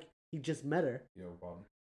wasn't like he just met her. Yo, problem.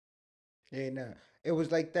 Yeah, nah. It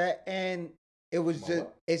was like that, and it was just.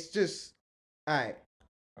 It's just. All right.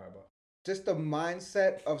 All right, bro. Just the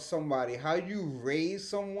mindset of somebody, how you raise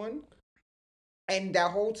someone, and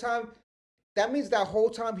that whole time, that means that whole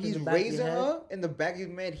time he's the back of your raising head? her in the back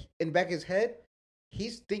of his head,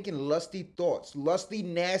 he's thinking lusty thoughts,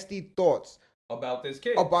 nasty thoughts About this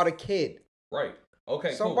kid. about a kid. Right.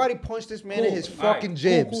 Okay, Somebody cool. punched this man Cool. in his All fucking right.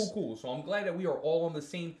 jibs. Cool. So I'm glad that we are all on the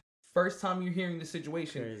same. First time you're hearing the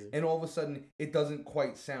situation, Crazy. and all of a sudden it doesn't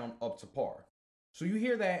quite sound up to par. So you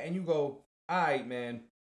hear that and you go, all right, man,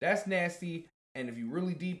 that's nasty. And if you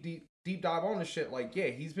really deep dive on this shit, like, yeah,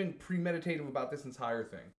 he's been premeditative about this entire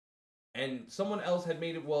thing. And someone else had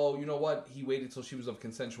made it, well, you know what? He waited till she was of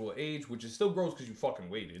consensual age, which is still gross because you fucking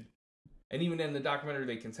waited. And even in the documentary,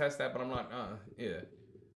 they contest that, but I'm like, yeah.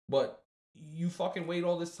 But you fucking wait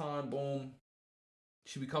all this time, boom.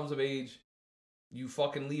 She becomes of age. You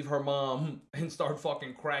fucking leave her mom and start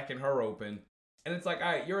fucking cracking her open. And it's like,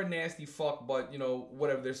 all right, you're a nasty fuck, but, you know,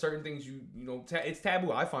 whatever. There's certain things you know, it's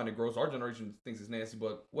taboo. I find it gross. Our generation thinks it's nasty,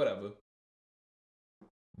 but whatever.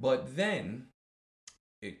 But then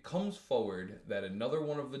it comes forward that another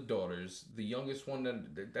one of the daughters, the youngest one,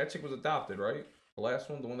 that chick was adopted, right? The last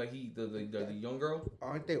one, the one that the young girl?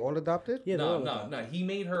 Aren't they all adopted? Yeah, No. He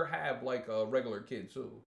made her have like a regular kid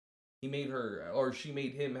too. He made her, or she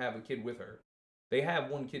made him have a kid with her. They have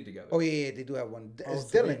one kid together. Oh yeah, they do have one. Oh,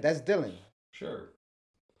 It's so Dylan. they- That's Dylan. Sure.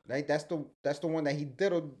 Right? That's the one that he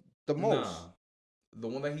diddled the most. Nah. The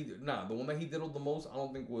one that he diddled the most, I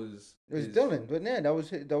don't think was. It was his- Dylan, but yeah, it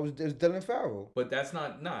was Dylan Farrell. But that's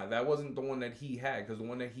not. That wasn't the one that he had, because the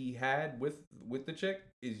one that he had with the chick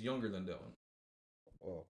is younger than Dylan.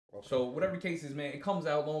 Oh, okay. So whatever the case is, man, it comes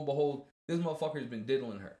out. Lo and behold, this motherfucker's been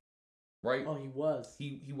diddling her, right? Oh, he was.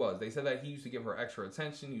 He was. They said that he used to give her extra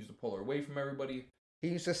attention. He used to pull her away from everybody. He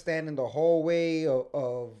used to stand in the hallway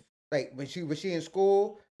of like when she in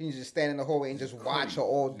school. He used to stand in the hallway and just watch her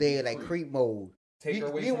all day, like creep mode. Take You-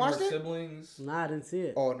 her away you from her watched it? siblings. Nah, I didn't see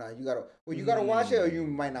it. Oh no, you gotta watch it, or you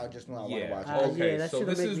might not just not want to Yeah. watch it. Okay. Yeah, that so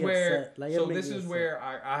should've this made is me where. upset. Like, it So made this me is upset. where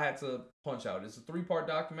I had to punch out. It's a 3-part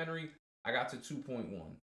documentary. I got to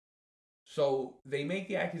 2.1. So they make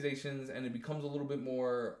the accusations, and it becomes a little bit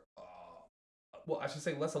more. Well, I should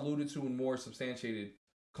say less alluded to and more substantiated.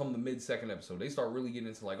 Come the mid-second episode, they start really getting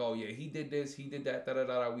into like, oh yeah, he did this, he did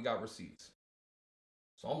that, we got receipts.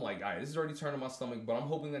 So I'm like, all right, this is already turning my stomach, but I'm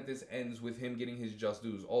hoping that this ends with him getting his just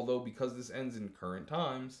dues. Although, because this ends in current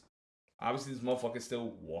times, obviously this motherfucker's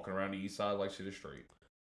still walking around the east side like shit is straight.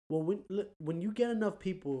 Well, when you get enough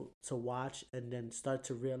people to watch and then start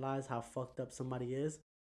to realize how fucked up somebody is,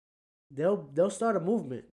 they'll start a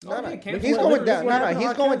movement. No, Oh, no, yeah, Can't he's Look going what down. No, happened no, to he's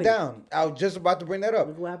R. going Kelly. down. I was just about to bring that up.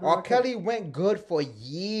 Look what happened to R. R. Kelly. Kelly went good for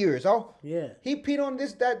years. Oh, Yeah. he peed on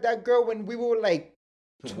that girl when we were like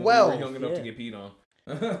When we 12. were young enough to Yeah. get peed on.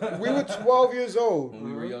 We were 12 years old When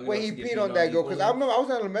we were young when enough he to get peed on that girl. these Because I boys. remember I was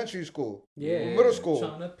in elementary school, Yeah. middle school,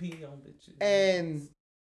 Tryna pee on bitches. and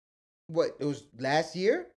what it was last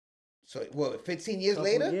year. So what? 15 years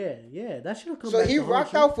later. Yeah. That should have come. So back he to haunt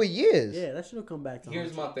rocked you. out for years. Yeah, that should have come back to.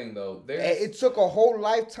 Here's haunt my thing though. And it took a whole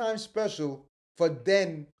Lifetime special For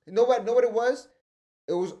then, you know what it was?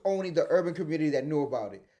 It was only the urban community that knew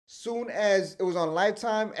about it. Soon as it was on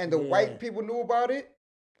Lifetime and the Yeah. white people knew about it,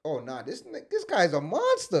 oh nah, this guy's a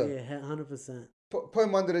monster. Yeah, 100%. Put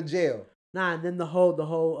him under the jail. Nah, and then the whole the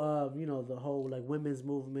whole like women's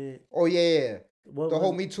movement. Oh yeah. What The was-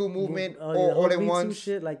 whole Me Too movement, the all whole at Me Too once.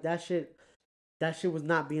 shit, like that shit was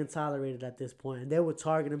not being tolerated at this point, and they were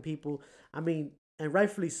targeting people. I mean, and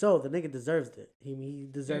rightfully so. The nigga deserves it. He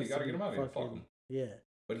deserves. gotta to be get him out of here. Fuck fucking- him. Yeah.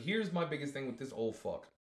 But here's my biggest thing with this old fuck.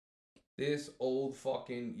 This old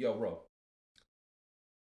fucking yo, bro.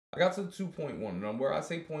 I got to the 2.1, and where I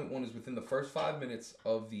say 0.1 is within the first 5 minutes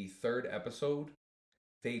of the third episode,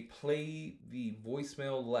 they play the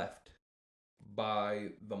voicemail left by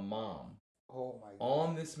the mom Oh my god.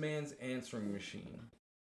 on this man's answering machine,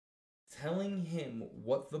 telling him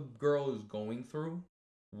what the girl is going through,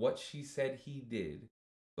 what she said he did,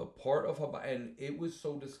 the part of her body, and it was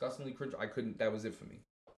so disgustingly cringe. That was it for me.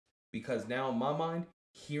 Because now in my mind,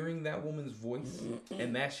 hearing that woman's voice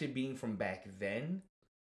and that shit being from back then,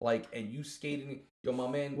 like, and you skating, yo, my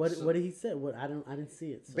man. What did he say? What I didn't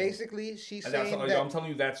see it. So. Basically, she's and that's, saying I'm that. telling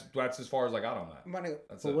you, that's as far as I got on that. My nigga,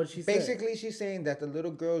 That's But it. what she said? basically, she's saying that the little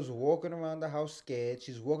girl's walking around the house scared.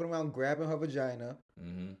 She's walking around grabbing her vagina.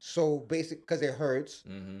 Mm-hmm. So because it hurts.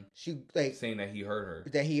 Mm-hmm. She like Saying that he heard her.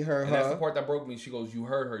 that he heard And her. that's the part that broke me. She goes, "You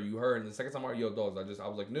heard her, you heard." And the second time I heard, yo, dogs, I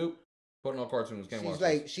was like, nope, putting on cartoons, can't watch She's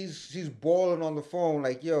like this. she's bawling on the phone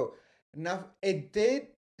like, yo. Now it did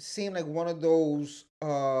seem like one of those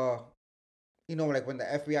you know, like when the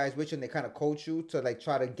FBI is with you and they kind of coach you to like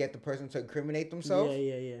try to get the person to incriminate themselves.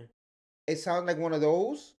 Yeah. It sounds like one of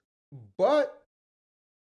those, but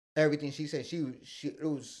everything she said, it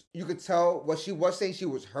was, you could tell what she was saying. She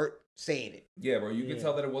was hurt saying it. Yeah, bro, you Yeah. can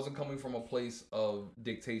tell that it wasn't coming from a place of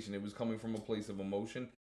dictation. It was coming from a place of emotion.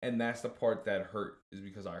 And that's the part that hurt, is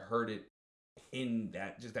because I heard it in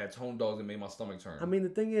that tone, dogs, that made my stomach turn. I mean, the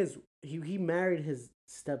thing is, he married his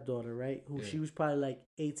stepdaughter, right? Who Yeah. she was probably like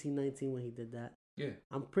 18, 19 when he did that. yeah.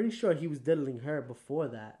 I'm pretty sure he was diddling her before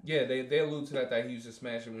that. Yeah, they allude to that he used to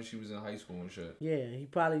smash it when she was in high school and shit. Yeah, he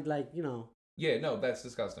probably like Yeah, no, that's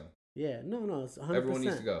disgusting. Yeah, no, it's 100%. Everyone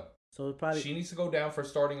needs to go. So it probably She needs to go down for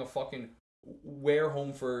starting a fucking wear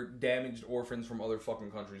home for damaged orphans from other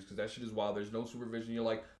fucking countries, because that shit is wild. There's no supervision. You're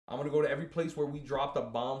like, I'm gonna go to every place where we dropped a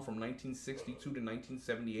bomb from 1962 to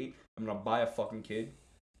 1978. I'm gonna buy a fucking kid.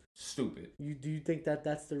 Stupid. Do you think that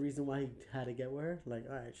that's the reason why he had to get with her? Like,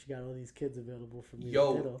 all right, she got all these kids available for me. to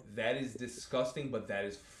Yo, diddle. that is disgusting, but that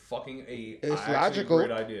is fucking It's actually logical. a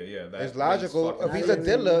great idea. Yeah, that It's makes logical. fucking If he's I a mean,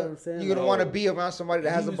 you know what diddler, I'm saying? you're gonna No. want to be around somebody that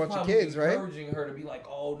And has he a was bunch of probably kids, right? encouraging her to be like,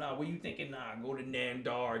 oh, nah, what you thinking? Nah, go to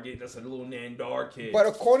Nandar, get us a little Nandar kid. But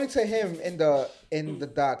according to him in the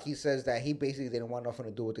doc, he says that he basically didn't want nothing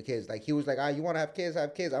to do with the kids. Like he was like, you want to have kids,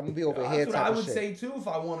 have kids. I'm gonna be over here. That's what Type I of would shit. say too if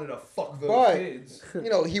I wanted to fuck those But- kids. You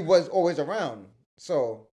know, he was always around.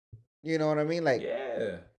 So, you know what I mean? Like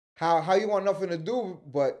Yeah. how you want nothing to do,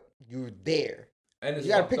 but you're there. And it's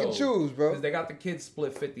You gotta fucked, pick and though, choose, bro. Because they got the kids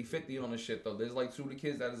split 50-50 on the shit, though. There's like two of the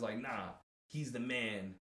kids that is like, nah, he's the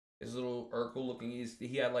man. His little Urkel looking,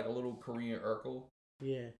 he had like a little Korean Urkel.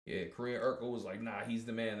 Yeah. Yeah, Korean Urkel was like, nah, he's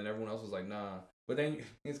the man. And everyone else was like, nah. But then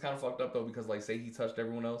it's kind of fucked up, though, because like, say he touched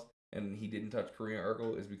everyone else and he didn't touch Korean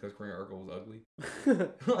Urkel, is because Korean Urkel was ugly.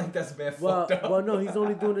 Like, that's bad well, fucked up. well, no, he's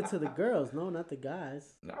only doing it to the girls. No, not the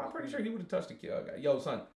guys. No, I'm pretty sure he would have touched the kid. Yo,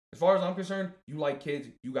 son, as far as I'm concerned, you like kids,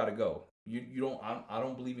 you gotta go. You don't. I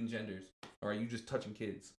don't believe in genders. All right, you just touching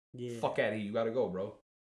kids. Yeah. Fuck out of here. You gotta go, bro.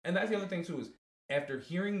 And that's the other thing too, is after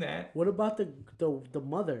hearing that, What about the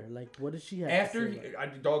mother? Like, what did she have? after to say?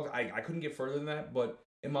 I couldn't get further than that. But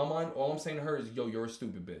in my mind, all I'm saying to her is, yo, you're a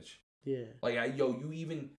stupid bitch. Yeah. Like, yo, you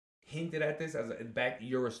even hinted at this as a back.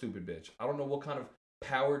 You're a stupid bitch. I don't know what kind of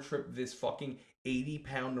power trip this fucking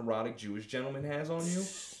 80-pound neurotic Jewish gentleman has on you,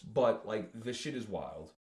 but like the shit is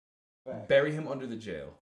wild. Bury him under the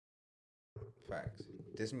jail. Facts.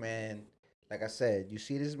 This man, like I said, you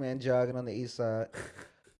see this man jogging on the east side,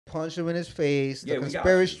 punch him in his face. Yeah, The we got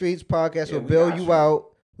Conspiracy you. Streets podcast Yeah, will we bail got you you. out.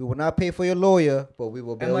 We will not pay for your lawyer, but we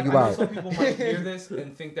will And bail like, you I know out. some people might hear this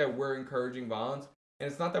and think that we're encouraging violence, and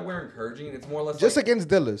it's not that we're encouraging it. It's more or less Just like, against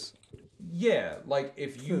dealers. yeah, like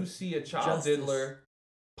if you see a child Justice. diddler,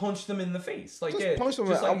 punch them in the face. Like, Just yeah, punch them.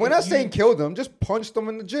 just like We're if not you- saying kill them. Just punch them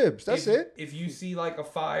in the jibs. That's if, it. If you see like a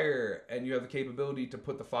fire and you have the capability to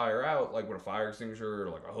put the fire out, like with a fire extinguisher or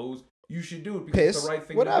like a hose, you should do it because it's Piss, the right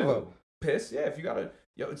thing whatever. to do. Piss, yeah, if you gotta,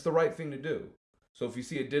 it's the right thing to do. So if you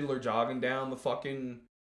see a diddler jogging down the fucking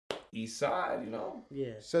East Side,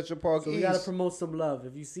 Yeah. Central Park So we East. gotta promote some love.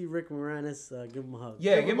 If you see Rick Moranis, give him a hug.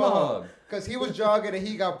 Yeah, give him a hug. Because he was jogging and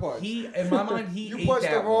he got punched. He, in my mind, he You ate punched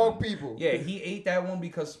that the wrong one. people. Yeah, he ate that one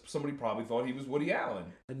because somebody probably thought he was Woody Allen.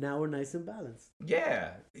 And now we're nice and balanced.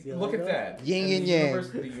 Yeah, how look it at goes? that. Yin And and the yang. universe,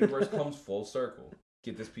 the universe comes full circle.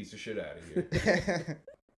 Get this piece of shit out of here.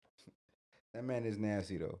 That man is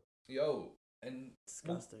nasty though. Yo, and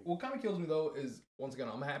Disgusting. what kind of kills me though is, once again,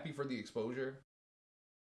 I'm happy for the exposure,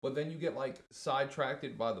 but then you get like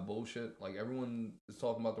sidetracked by the bullshit. Like everyone is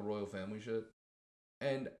talking about the royal family shit,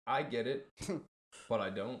 and I get it, but I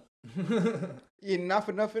don't. Yeah, not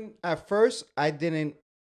for nothing. At first, I didn't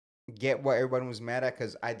get what everyone was mad at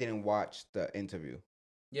because I didn't watch the interview.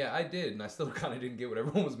 Yeah, I did, and I still kind of didn't get what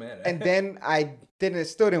everyone was mad at. And then I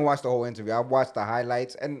still didn't watch the whole interview. I watched the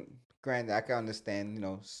highlights, and granted, I can understand.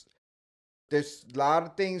 There's a lot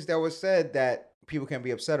of things that were said that people can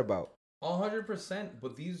be upset about. 100%,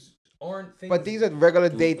 but these aren't things. But these are regular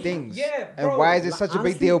day things. Yeah, And bro. why is it such a big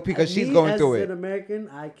Honestly, deal? Because she's me going as through an it. American,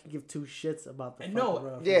 I can give two shits about the No, fucking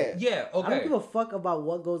royal yeah. family. Yeah, okay. I don't give a fuck about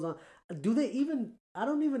what goes on. Do they even? I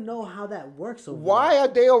don't even know how that works. Over Why there. are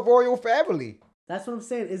they a royal family? That's what I'm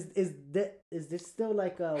saying. Is there still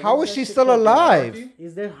like a? How what's is that she shit still called? alive? Hierarchy?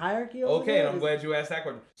 Is there hierarchy over Okay, there? and I'm glad you asked that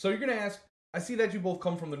question. So you're gonna ask. I see that you both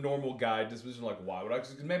come from the normal guy disposition. Like, why would I?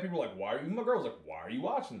 Because many people are like, why are you? My girl's like, why are you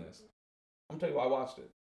watching this? I'm telling you why I watched it.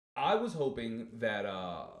 I was hoping that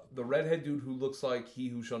the redhead dude who looks like he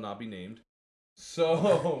who shall not be named.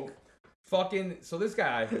 So so this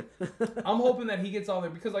guy, I'm hoping that he gets on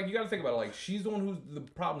there because like you got to think about it. Like she's the one who's the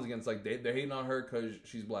problems against. Like they're hating on her because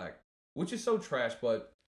she's black, which is so trash.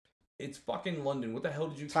 But it's fucking London. What the hell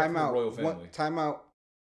did you expect Time from the out. royal family? Time out.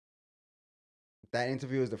 That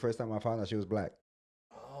interview is the first time I found out she was black.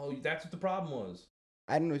 Oh, that's what the problem was.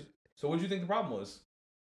 I didn't know. So what did you think the problem was?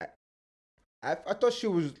 I thought she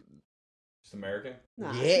was. Just American?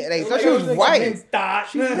 Nah, Yeah, she's- they thought like, she was like, white. mixed.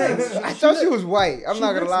 She's mixed. I thought she was white. I'm she not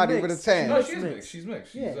gonna looks lie to you, mixed. with a 10. No, looks she is mixed. mixed. She's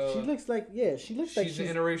mixed. She's, Yeah, she looks like she looks like she's she's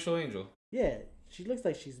an interracial angel. yeah, she looks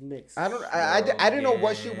like she's mixed. I didn't know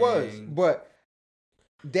what she was, Gang. but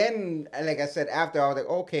then, like I said, after I was like,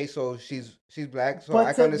 okay, so she's black, so But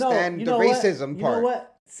I can no, understand you the know what? racism You part. know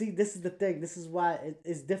what? See, this is the thing. This is why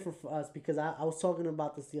it's different for us because I was talking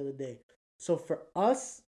about this the other day. So for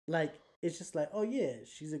us, like it's just like, oh yeah,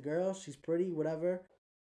 she's a girl, she's pretty, whatever.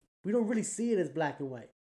 We don't really see it as black and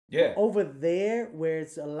white. Yeah. Over there, where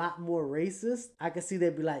it's a lot more racist, I can see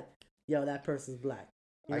they'd be like, yo, that person's black.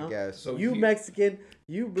 You know? I guess. So You he- Mexican,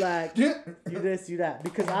 you black, you this, you that.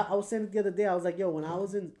 Because I was saying it the other day, I was like, yo, when I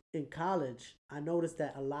was in college, I noticed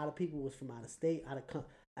that a lot of people was from out of state,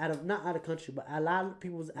 not out of country, but a lot of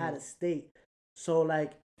people was out of state. So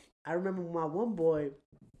like, I remember my one boy,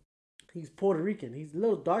 he's Puerto Rican. He's a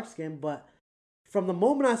little dark skinned, but from the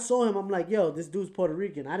moment I saw him, I'm like, yo, this dude's Puerto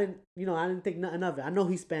Rican. I didn't think nothing of it. I know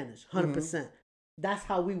he's Spanish, 100%. That's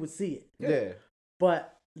how we would see it. Yeah.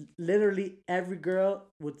 But literally every girl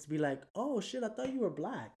would be like, oh shit, I thought you were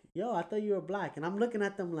black. Yo, I thought you were black. And I'm looking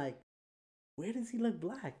at them like, where does he look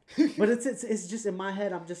black? But it's just in my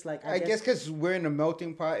head, I'm just like, I guess because we're in a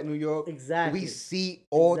melting pot in New York. Exactly. We see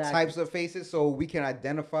all Exactly. types of faces, so we can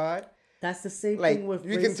identify, that's the same like, thing with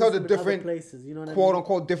you can tell the racism in other different places. You know what I quote mean?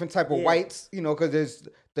 unquote, different type of Yeah. whites, because there's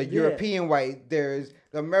the European white, there's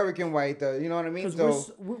the American white, you know what I mean? Because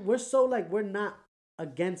So we're so like, we're not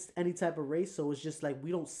against any type of race, so it's just like,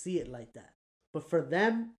 we don't see it like that. But for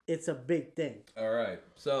them, it's a big thing. All right.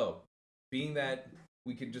 So, being that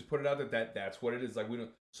we could just put it out that's what it is. Like we don't.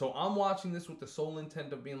 So I'm watching this with the sole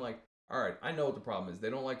intent of being like, all right, I know what the problem is. They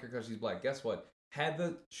don't like her because she's black. Guess what? Had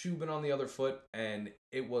the shoe been on the other foot and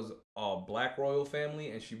it was a black royal family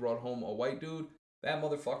and she brought home a white dude, that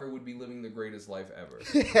motherfucker would be living the greatest life ever.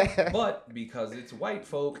 But because it's white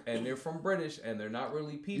folk and they're from British and they're not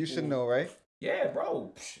really people. you should know, right? Yeah,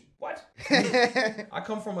 bro. What? I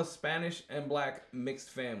come from a Spanish and black mixed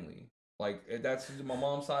family. Like that's my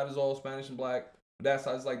mom's side is all Spanish and black. That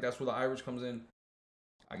side's like that's where the Irish comes in.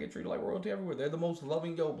 I get treated like royalty everywhere. They're the most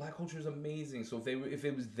loving. Yo, black culture is amazing. So if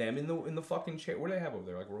it was them in the fucking chair, what do they have over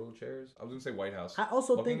there? Like royal chairs? I was gonna say White House. I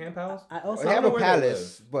also Buckingham think Palace. I also They have know a where they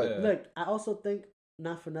palace, live. but Yeah. look. I also think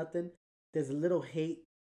not for nothing. There's a little hate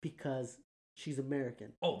because she's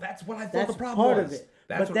American. Oh, that's what I thought That's the problem part was. of it.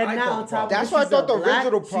 That's but what then I now thought on the top of problem it, That's what I she's a thought the black-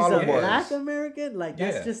 original problem she's a was. black American. Like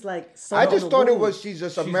Yeah. that's just like. So I just on the thought it womb. was she's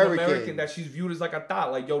just She's American. that she's viewed as like a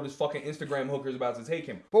thought, like yo, this fucking Instagram hooker's about to take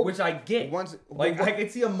him, But which I get. once- like but I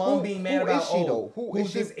could see a mom who- being mad who about is she, though? who's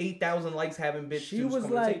Is she? this 8,000 likes having bitch She who's was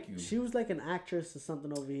coming like to take you? she was like an actress or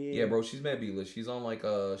something over here. Yeah, bro, she's mad B-list. She's on like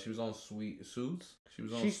she was on Sweet Suits. She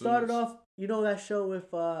was on. She started Suits. off, you know that show with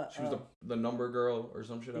She was the number girl or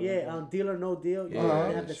some shit. Deal or No Deal. You Yeah, know, yeah,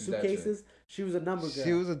 they have the she's that chick. suitcases. She was a number girl.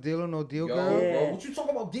 She was a Deal or No Deal Yo, girl. Yeah. bro, what you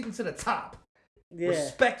talking about getting to the top? yeah.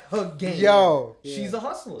 Respect her game. Yo. She's a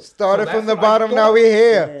hustler. Started So from that's the what I bottom, thought. now we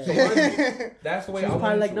here. Yeah. That's the way She was I probably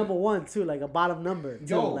went like into number it. one too, like a bottom number too.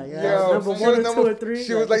 Yo, like Yo, number she one was or number, two or three.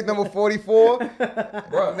 She was like number 44.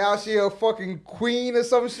 Bruh. Now she a fucking queen or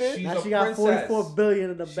some shit. She's now a she got princess. 44 billion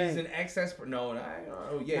in the She's bank. an excess. No, yeah,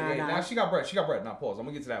 Nah, yeah. nah. Now she got bread. She got bread. Now pause. I'm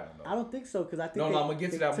gonna get to that one though. I don't think so because I think No, they, I'm gonna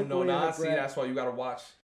get to they that took one. No, away her nah. See, bread. that's why you gotta watch.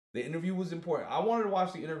 The interview was important. I wanted to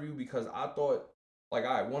watch the interview because I thought, like,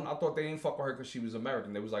 I thought they didn't fuck with her because she was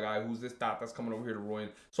American. They was like, who's this dot that's coming over here to ruin?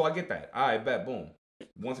 So I get that. Bet, boom.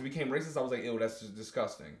 Once it became racist, I was like, ew, that's just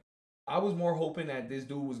disgusting. I was more hoping that this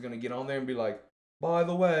dude was gonna get on there and be like, by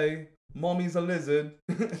the way, mommy's a lizard,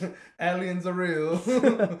 aliens are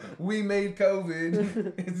real, we made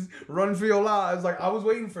COVID, it's run for your lives. Like I was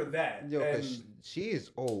waiting for that. Yo, and, 'cause she is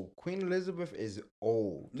old. Queen Elizabeth is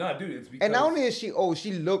old. nah, dude, it's because And not only is she old,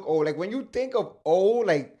 she look old. Like when you think of old,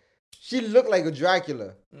 like she looked like a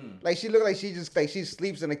Dracula. Like she looked like she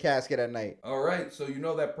sleeps in a casket at night. all right. So you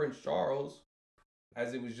know that Prince Charles,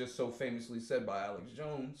 as it was just so famously said by Alex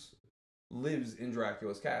Jones, lives in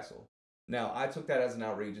Dracula's castle. Now I took that as an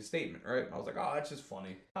outrageous statement, right? I was like, oh, that's just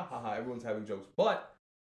funny. Ha ha ha. Everyone's having jokes, but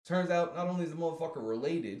turns out not only is the motherfucker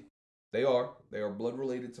related, they are blood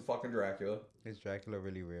related to fucking Dracula. Is Dracula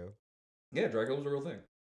really real? Yeah, Dracula was a real thing.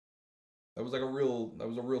 That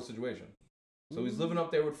was a real situation. So he's living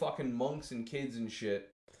up there with fucking monks and kids and shit.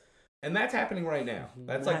 And that's happening right now.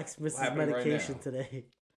 That's Max like misses happening medication right today.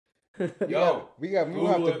 now. Yo. We have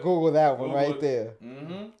Google to it. Google that one Google right it. there.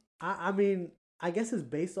 Mm-hmm. I mean, I guess it's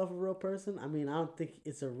based off a real person. I mean, I don't think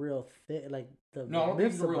it's a real thing. Like the No, I don't think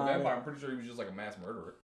myths he's a real about vampire. it. I'm pretty sure he was just like a mass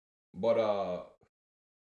murderer. But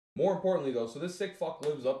more importantly though, so this sick fuck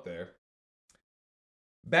lives up there.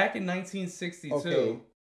 Back in 1962. Okay.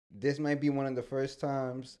 This might be one of the first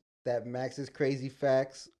times that Max's crazy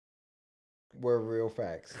facts were real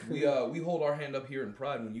facts. We hold our hand up here in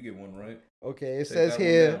pride when you get one right. Okay, it Take says that one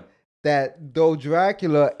here down. that though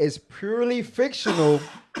Dracula is purely fictional,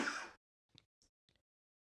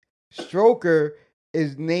 Stroker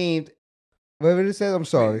is named. What did it say? I'm Wait,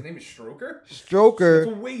 sorry. his name is Stroker? Stroker.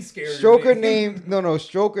 That's way scarier. Stroker name. named no.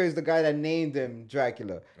 Stroker is the guy that named him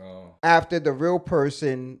Dracula Oh. after the real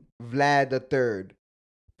person Vlad III,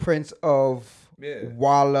 Prince of Yeah.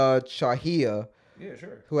 Wallachia, Yeah,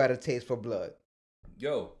 sure. who had a taste for blood.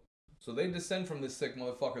 Yo. So they descend from this sick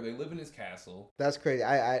motherfucker. They live in his castle. That's crazy.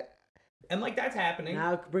 And like that's happening.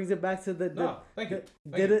 Now it brings it back to the No, thank you.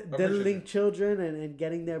 the Thank you. I appreciate diddling it. children and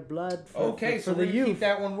getting their blood for, Okay, for so the we're gonna youth. keep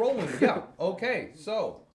that one rolling. Yeah. Okay.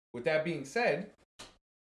 So with that being said,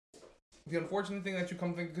 the unfortunate thing that you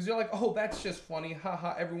come think because you're like, oh, that's just funny.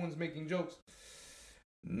 Haha, everyone's making jokes.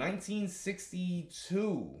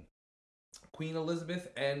 1962, Queen Elizabeth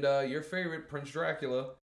and your favorite Prince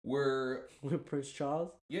Dracula were With Prince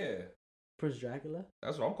Charles, Prince Dracula.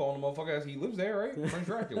 that's what I'm calling the motherfucker as he lives there, right? Prince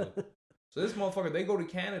Dracula. So this motherfucker, they go to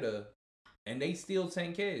Canada and they steal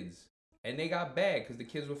 10 kids. And they got bad because the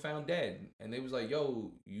kids were found dead. And they was like,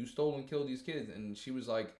 yo, you stole and killed these kids. And she was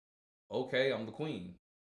like, okay, I'm the queen.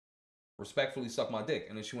 Respectfully suck my dick.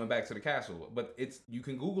 And then she went back to the castle. But you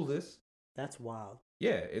can Google this. That's wild.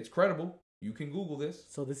 Yeah, it's credible. You can Google this.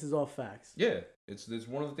 So this is all facts. Yeah, it's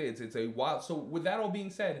one of the things. It's a wild. So with that all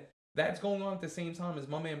being said, that's going on at the same time as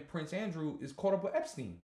my man Prince Andrew is caught up with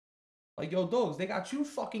Epstein. Like, yo, dogs, they got you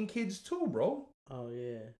fucking kids too, bro. Oh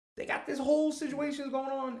yeah. They got this whole situation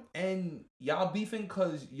going on, and y'all beefing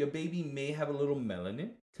because your baby may have a little melanin,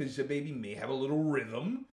 because your baby may have a little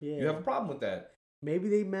rhythm. Yeah. You have a problem with that. Maybe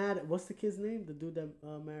they mad. What's the kid's name? The dude that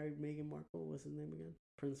married Meghan Markle. What's his name again?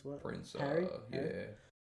 Prince what? Prince, Harry. yeah. Harry?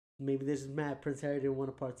 Maybe they're just mad. Prince Harry didn't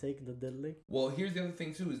want to partake in the diddling. Well, here's the other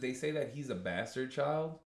thing, too, is they say that he's a bastard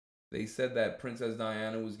child. They said that Princess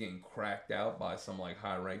Diana was getting cracked out by some, like,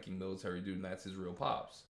 high-ranking military dude, and that's his real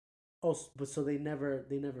pops. Oh, but so they never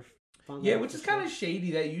found. Yeah, out which for is kind sure? of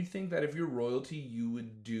shady that you'd think that if you're royalty, you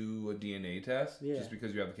would do a DNA test Yeah. just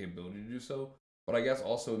because you have the capability to do so. But I guess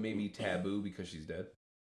also it may be taboo because she's dead.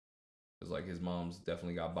 Because, like, his mom's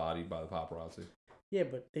definitely got bodied by the paparazzi. Yeah,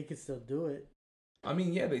 but they could still do it. I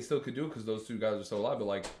mean, yeah, they still could do it because those two guys are still alive. But,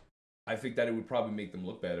 like, I think that it would probably make them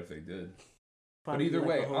look bad if they did. Probably But either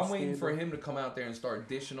like a way, whole I'm waiting for scandal. him to come out there and start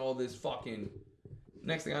dishing all this fucking...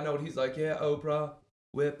 Next thing I know, he's like, yeah, Oprah,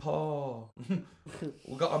 we're Paul.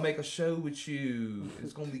 We gotta make a show with you.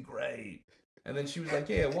 It's gonna be great. And then she was like,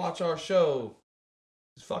 yeah, watch our show.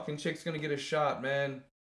 This fucking chick's gonna get a shot, man.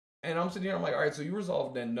 And I'm sitting here, I'm like, all right, so you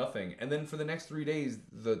resolved then nothing. And then for the next 3 days,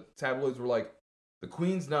 the tabloids were like, The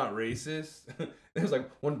queen's not racist. There's like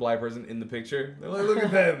one black person in the picture. They're like, look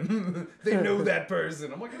at them. They know that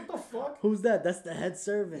person. I'm like, what the fuck? Who's that? That's the head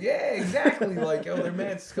servant. Yeah, exactly. Like, yo, they're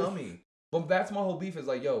mad scummy. But that's my whole beef is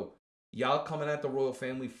like, yo, y'all coming at the royal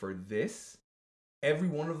family for this? Every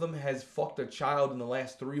one of them has fucked a child in the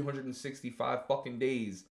last 365 fucking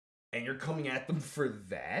days. And you're coming at them for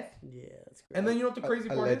that? Yeah, that's great. And then you know what the crazy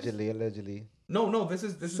part is? Allegedly. No, this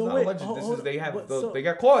is So not wait, alleged. hold- This hold is they on. have What- the, so- they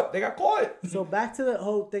got caught. They got caught. So back to the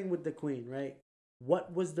whole thing with the queen, right?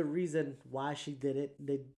 What was the reason why she did it?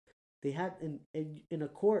 They had in a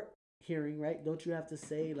court hearing, right? Don't you have to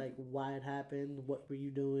say like why it happened? What were you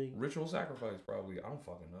doing? Ritual sacrifice, probably. I don't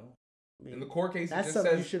fucking know. I mean, In the court case, it that's just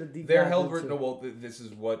something you says should have deep they're dived held. into. No, well, this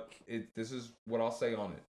is what I'll say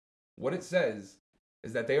on it. What it says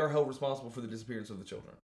is that they are held responsible for the disappearance of the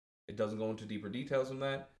children. It doesn't go into deeper details than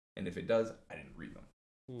that, and if it does, I didn't read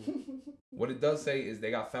them. What it does say is they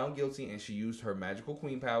got found guilty, and she used her magical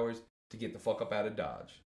queen powers to get the fuck up out of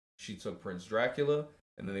Dodge. She took Prince Dracula,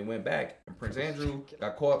 and then they went back, and Prince Andrew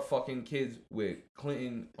got caught fucking kids with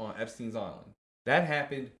Clinton on Epstein's Island. That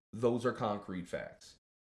happened. Those are concrete facts.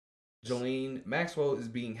 Ghislaine Maxwell is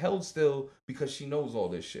being held still because she knows all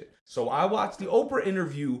this shit. So I watched the Oprah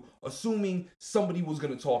interview assuming somebody was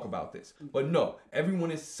going to talk about this. But no, everyone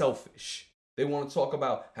is selfish. They want to talk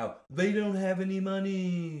about how they don't have any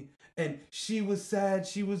money. And she was sad.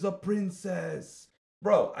 She was a princess.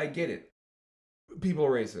 Bro, I get it. People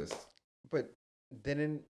are racist. But then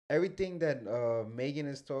in everything that Megan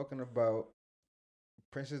is talking about,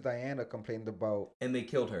 Princess Diana complained about. And they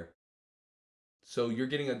killed her. So you're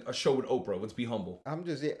getting a show with Oprah. Let's be humble. I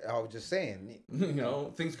was just saying. You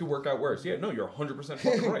know, things could work out worse. Yeah, no, you're 100%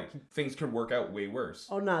 fucking right. Things could work out way worse.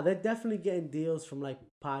 Oh no, they're definitely getting deals from like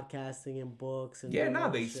podcasting and books and Yeah, doing nah, all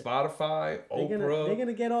they this shit. Spotify, Oprah. They're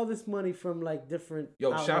gonna get all this money from like different. Yo,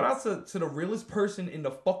 shout out outlets. to the realest person in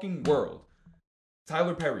the fucking world.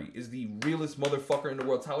 Tyler Perry is the realest motherfucker in the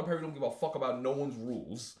world. Tyler Perry don't give a fuck about no one's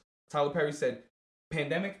rules. Tyler Perry said,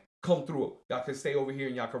 pandemic, come through. Y'all can stay over here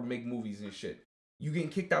and y'all can make movies and shit. You getting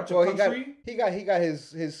kicked out your Well, country? he got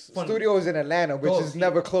his Funny. studios in Atlanta, which Dog, is he-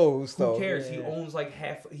 never closed. Who though. cares? Yeah. He owns like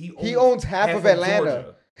half. He owns half of Atlanta.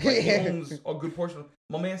 Georgia. Like, he owns a good portion.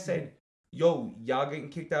 My man said, "Yo, y'all getting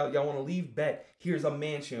kicked out. Y'all want to leave? Bet. Here's a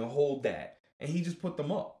mansion. Hold that." And he just put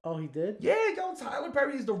them up. Oh, he did. Yeah, yo, Tyler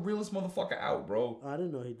Perry is the realest motherfucker out, bro. I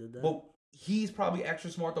didn't know he did that. But he's probably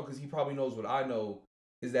extra smart though, because he probably knows what I know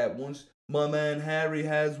is that once my man Harry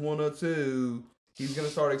has one or two, he's gonna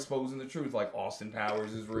start exposing the truth. Like Austin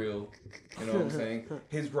Powers is real. You know what I'm saying?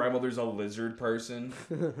 His grandmother's a lizard person.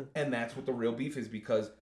 And that's what the real beef is,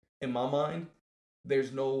 because in my mind,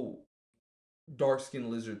 there's no dark-skinned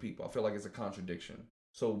lizard people. I feel like it's a contradiction.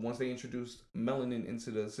 So once they introduce melanin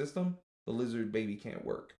into the system, the lizard baby can't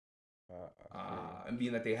work. And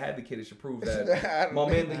being that they had the kid, it should prove that my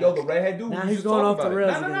man, the redhead dude. Now we he's just going talked off the about it.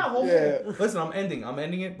 rails No, again. hold Yeah. on. Listen, I'm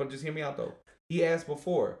ending it, but just hear me out though. He asked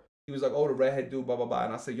before. He was like, "Oh, the redhead dude, blah blah blah,"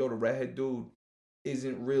 and I said, "Yo, the redhead dude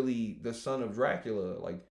isn't really the son of Dracula.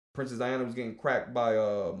 Like Princess Diana was getting cracked by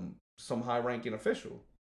some high-ranking official."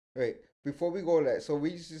 Wait, before we go to that, so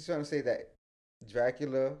we just trying to say that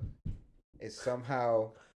Dracula is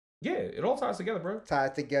somehow Yeah, it all ties together, bro.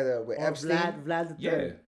 tied together with Or Epstein. Vlad the Yeah.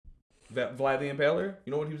 Third. Vlad the Impaler.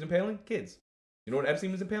 You know what he was impaling? Kids. You know what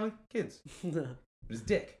Epstein was impaling? Kids. His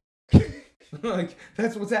dick. Like,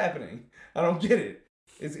 that's what's happening. I don't get it.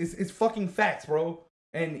 It's fucking facts, bro.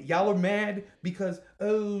 And y'all are mad because,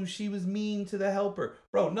 oh, she was mean to the helper.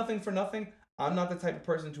 Bro, nothing for nothing. I'm not the type of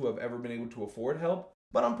person to have ever been able to afford help,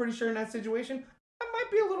 but I'm pretty sure in that situation, I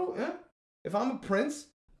might be a little, If I'm a prince,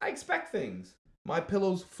 I expect things. My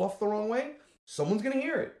pillow's fluffed the wrong way, someone's gonna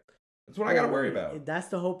hear it. That's what I gotta worry about. That's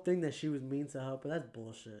the whole thing, that she was mean to her, but that's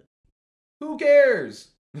bullshit. Who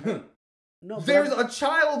cares? No, but There's a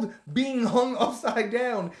child being hung upside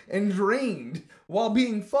down and drained while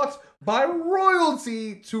being fucked by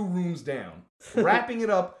royalty 2 rooms down. Wrapping it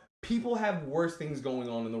up, people have worse things going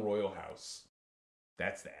on in the royal house.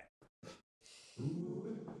 That's that.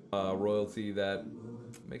 Royalty that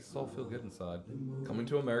makes us all feel good inside. Coming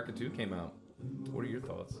to America 2 came out. What are your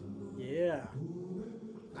thoughts? Yeah,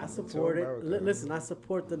 I support it. America. Listen, I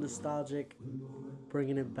support the nostalgic,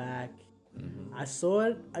 bringing it back. I saw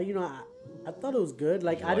it. I thought it was good.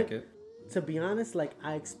 Like Did you I like did. it? To be honest, like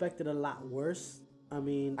I expected a lot worse. I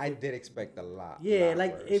mean, I did expect a lot. yeah, lot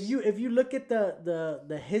like worse. if you look at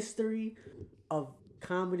the history of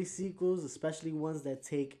comedy sequels, especially ones that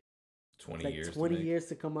take 20 like years. to 20 make. years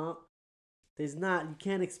to come out, you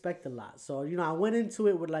can't expect a lot. So I went into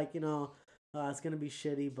it with like, it's gonna be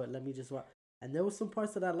shitty, but let me just watch. And there was some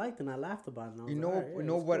parts that I liked and I laughed about. And I was You like, know, "Alright, yeah, you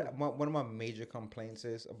know it's what? cool." One of my major complaints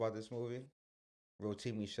is about this movie.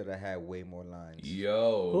 Rotimi should have had way more lines.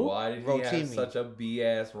 Yo, Who? why did he have Rotimi. such a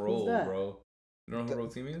B-ass role, that? bro? You don't know who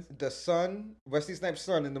Rotimi is? The son, Wesley Snipes'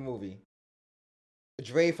 son in the movie,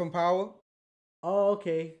 Dre from Power. Oh,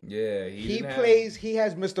 okay. Yeah, He didn't have- plays. He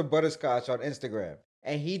has Mr. Butterscotch on Instagram,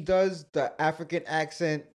 and he does the African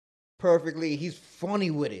accent perfectly. He's funny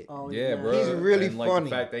with it. Oh, Yeah, bro. He's really and, like, funny.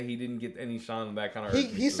 The fact that he didn't get any shine on that kind of.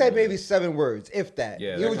 He said maybe 7 words, if that.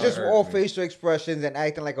 Yeah, he that was kinda just hurt all me. facial expressions and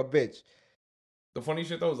acting like a bitch. The funny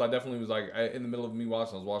shit though is I definitely was like in the middle of me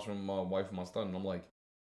watching. I was watching with my wife and my son, and I'm like,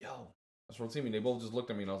 "Yo, that's Rotimi." They both just looked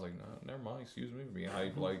at me, and I was like, "Nah, never mind. Excuse me for being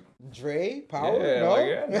hype." Like, Dre, Power, yeah, no. like,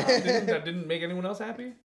 yeah, nah, that didn't make anyone else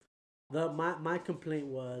happy. My complaint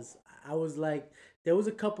was I was like there was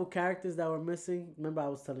a couple characters that were missing. Remember I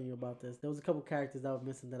was telling you about this. There was a couple characters that were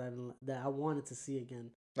missing that I wanted to see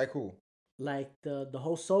again. Like who? Like the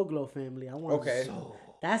whole Soul Glow family. I wanted Okay.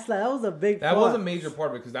 that was a big That part. was a major part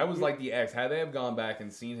of it because that was like the ex. Had they have gone back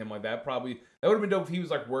and seen him like that, that would have been dope if he was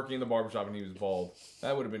like working in the barbershop and he was bald.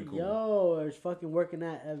 That would have been cool. Yo, it's fucking working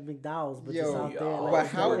at McDowell's, but just out there. yo, Like, But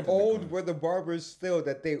it's how like- old were the barbers still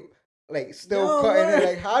that they like still Yo, cutting hair? right.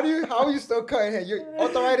 Like how are you still cutting hair? Your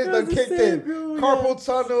arthritis It done was the kicked same in. group, Carpal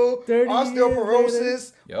tunnel, 30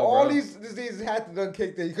 osteoporosis, Yo, all bro. these diseases had to done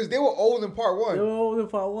kicked in because they were old in part one. They were old in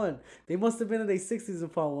part one. They must have been in their 60s in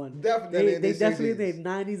part one. Definitely They, in they their definitely in 60s.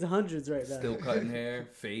 their 90s, 100s right now. Still cutting hair,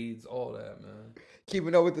 fades, all that, man.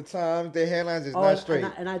 Keeping up with the times, their hairlines is Oh, not straight.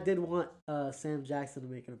 and I did want Sam Jackson to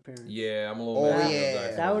make an appearance. Yeah, I'm a little. Oh, mad that yeah.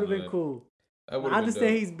 Jackson That would have wasn't in been it. cool. That would've I been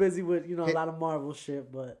understand dope. he's busy with a lot of Marvel shit,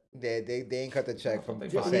 but they ain't cut the check from They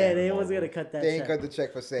for probably- yeah, Sam. they wasn't gonna cut that. They ain't check. cut the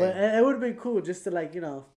check for Sam. But it would have been cool just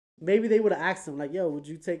to maybe they would have asked him like, "Yo, would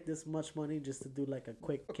you take this much money just to do like a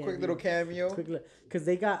quick little cameo. Because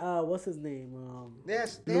they got what's his name?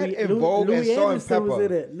 Yes, they had In Vogue and Salt and Anderson was in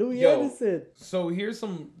Pepper. it. Louis Yo. Anderson. So here's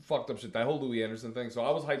some fucked up shit. That whole Louis Anderson thing. So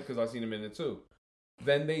I was hyped because I seen him in it too.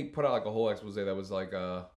 Then they put out like a whole expose that was like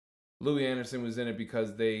Louis Anderson was in it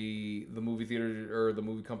because the movie theater or the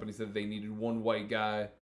movie company said they needed one white guy,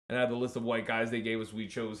 and out of the list of white guys they gave us, we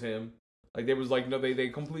chose him. Like there was like no, they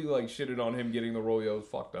completely like shitted on him getting the role. Yo, it was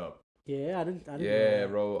fucked up. Yeah, I didn't. Yeah, know that.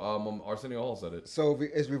 bro. Arsenio Hall said it. So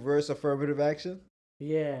is reverse affirmative action?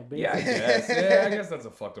 Yeah, Yeah, I basically. guess. Yeah, I guess that's a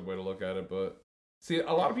fucked up way to look at it. But see,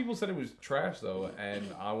 a lot of people said it was trash though, and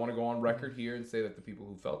I want to go on record here and say that the people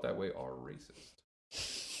who felt that way are racist.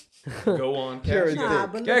 Go on, You're a Castro. Nah,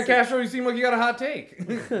 dick. but Yeah, listen, Castro, you seem like you got a hot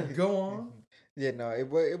take. Go on. Yeah, no, it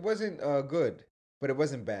wasn't good, but it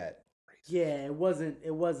wasn't bad. yeah, it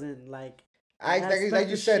wasn't like. Like you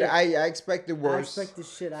expected said, shit. I expected I worse. expected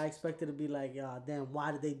shit. I expected to be like, "Yo, damn,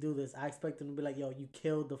 why did they do this?" I expected to be like, "Yo, you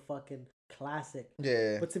killed the fucking classic."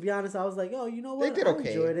 Yeah, But to be honest, I was like, "Yo, you know They what? did I okay.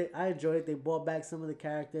 enjoyed it. I enjoyed it. They brought back some of the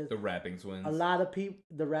characters. The rapping twins. A lot of people,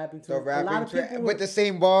 the rapping, the twins, a lot rapping of people with the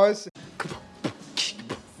same bars.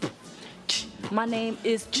 My name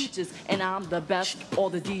is Peaches, and I'm the best. All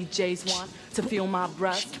the DJs want to feel my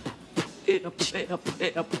breast. They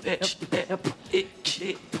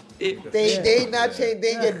not changed. They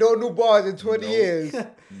ain't get no new bars in 20 Nope. years.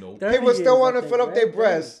 Nope. 30 People still years, want I to think, fill up their right?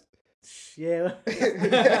 breasts. Yeah.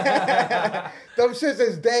 Them shits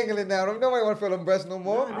is dangling now. Nobody want to fill them breasts no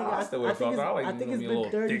more. Nah, I still would have felt that. I like I think me it's a been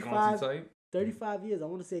little dick on 35, type. 35 years. I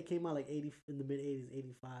want to say it came out like 80 in the mid 80s,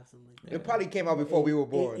 85, something like that. It probably came out before we were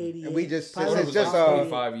born, and we just Probably It it's was just like uh,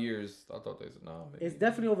 25 years. I thought they said no. Maybe. It's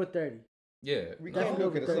definitely over 30. Yeah. We no, can't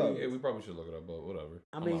look it over up. 30. Yeah, we probably should look it up, but whatever.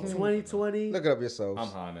 I I'm mean, out. 2020, look it up yourselves. I'm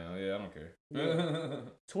high now. Yeah, I don't care.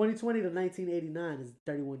 2020 to 1989 is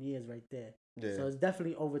 31 years right there. Yeah. So it's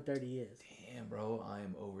definitely over 30 years. Damn, bro, I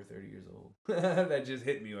am over 30 years old. That just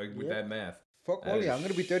hit me like with Yep. that math. Fuck That all yeah, is I'm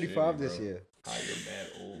gonna be 35 shitty, this bro. year. I am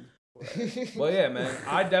that old. Well, yeah, man,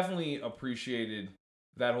 I definitely appreciated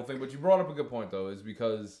that whole thing. But you brought up a good point, though, is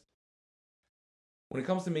because when it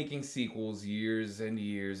comes to making sequels years and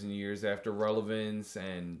years and years after relevance,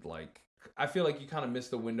 and like, I feel like you kind of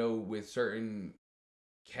missed the window with certain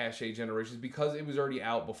cachet generations because it was already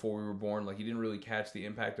out before we were born. Like, you didn't really catch the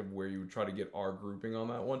impact of where you would try to get our grouping on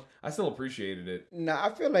that one. I still appreciated it. Nah,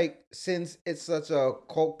 I feel like since it's such a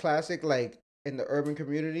cult classic, like in the urban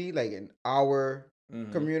community, like in our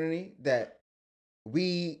Mhm. community, that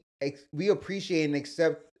we appreciate and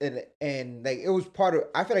accept and like it was part of.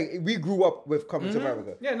 I feel like we grew up with Coming to Mhm.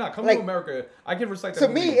 America. Yeah, no, Coming Like, to America, I can recite that To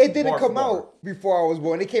me, movie it didn't bar for come bar. out before I was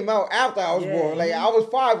born. It came out after I was Yeah. born. Like I was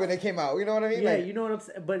 5 when it came out. You know what I mean? Yeah, Like, you know what I'm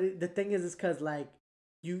saying? But the thing is because, like,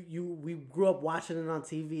 we grew up watching it on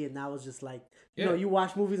TV, and that was just like you know Yeah. you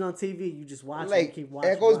watch movies on TV, you just watch it, like and keep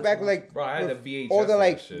watching. it goes watch, back watch. like Bro, I had the with VHS all the of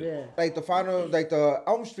like that shit. Yeah. like the final like the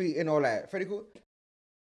Elm Street and all that. Freddy Krueger.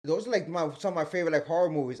 Those are like some of my favorite like horror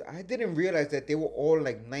movies. I didn't realize that they were all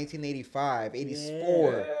like 1985, 84.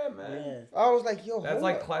 Yeah, man. Yeah. I was like, yo, That's hold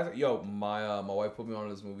like up. classic. Yo, my wife put me on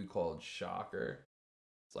this movie called Shocker.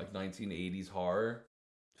 It's like 1980s horror.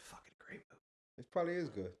 Fucking great movie. It probably is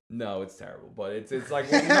good. No, it's terrible, but it's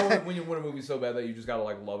like you know when you want a movie so bad that you just gotta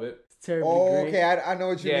like love it. It's terribly Oh, great. okay, I know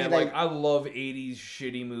what you Yeah, mean. like Like I love 80s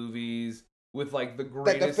shitty movies with like the that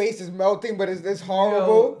greatest. the face is melting, but it's Yo,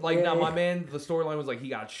 horrible. like Yeah, now, yeah. my man, the storyline was like he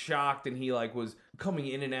got shocked and he like was coming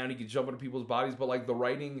in and out. He could jump into people's bodies, but like the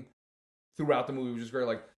writing throughout the movie was just great.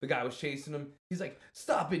 Like the guy was chasing him. He's like,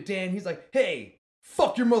 "Stop it, Dan." He's like, "Hey,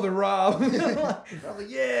 fuck your mother, Rob." I was like,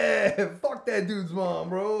 "Yeah, fuck that dude's mom,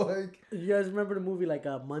 bro." Like You guys remember the movie like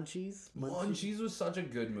Munchies? Munchies was such a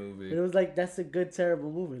good movie. It was like that's a good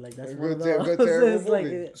terrible movie. Like that's A one of good those. terrible It's like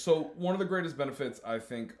movie. So one of the greatest benefits I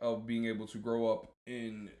think of being able to grow up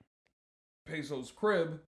in Peso's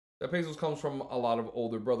crib, that Peso's comes from a lot of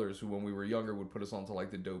older brothers who, when we were younger, would put us onto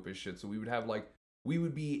like the dopest shit. So we would have like we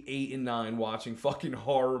would be 8 and 9 watching fucking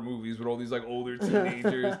horror movies with all these like older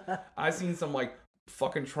teenagers. I seen some like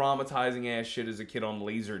fucking traumatizing ass shit as a kid on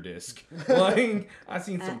Laserdisc. Like I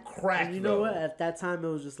seen some crack. And you know though. what? At that time, it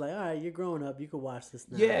was just like, all right, you're growing up. You can watch this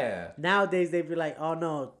now. Yeah. Nowadays, they'd be like, oh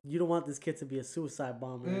no, you don't want this kid to be a suicide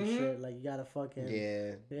bomber and Mhm. shit. Like you gotta fucking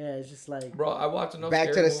Yeah. yeah. It's just like Bro, I watch enough. Back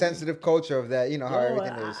to scary the movies. sensitive culture of that, you know how Yo,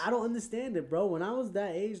 everything is. I don't understand it, bro. When I was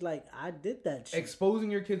that age, like I did that shit.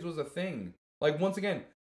 Exposing your kids was a thing. Like once again,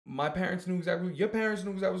 my parents knew exactly. Your parents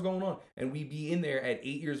knew exactly what was going on, and we'd be in there at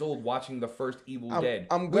 8 years old watching the first Evil Dead.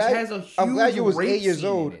 I'm which glad. has a huge I'm glad you was rape 8 years scene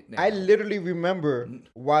in old. it I now. literally remember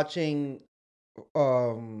watching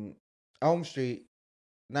Elm Street,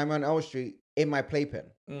 Nightmare on Elm Street in my playpen.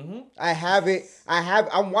 Mhm. I have it.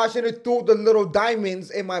 I'm watching it through the little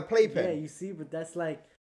diamonds in my playpen. Yeah, you see, but that's like.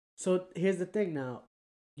 So here's the thing now.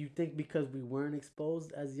 You think because we weren't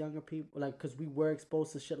exposed as younger people, like because we were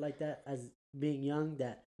exposed to shit like that as being young,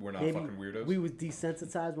 that We're not maybe fucking weirdos. we was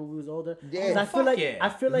desensitized when we was older. Yeah. 'Cause I feel Fuck like yeah. I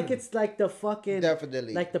feel like Mhm. it's like the fucking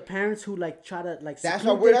Definitely. like the parents who like try to like That's seclude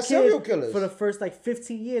why we're their not serial kid killers. for the first like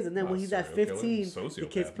 15 years, and then Not when he's at serial killer, 15, the sociopath,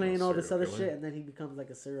 kid's not playing all this serial other killer. shit, and then he becomes like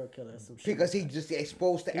a serial killer or some shit. because like he that. just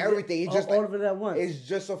exposed to He's everything. It's all, just all like of it at once. it's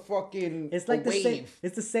just a fucking. It's like a the same. wave.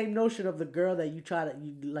 It's the same notion of the girl that you try to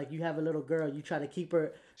you have a little girl, you try to keep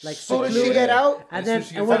her like So does she secluded, get out? and As then soon as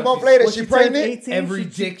she and gets when, out, month she's- later, when she turns pregnant? 18, Every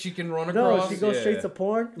she- dick she can run No, across. she goes yeah. straight to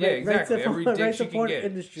porn. Yeah, exactly. Right Every to, dick right she to can porn get.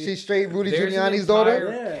 industry. She's straight Rudy There's Giuliani's an daughter.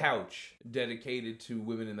 entire Yeah. couch dedicated to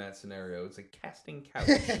women in that scenario. It's a casting couch,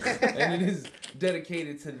 and it is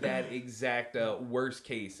dedicated to that exact worst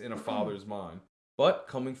case in a father's mind. But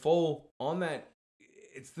coming full on that,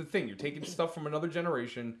 it's the thing. You're taking stuff from another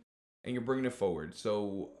generation and you're bringing it forward.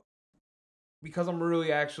 So, because I'm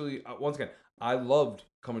really actually once again, I loved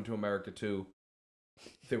Coming to America too.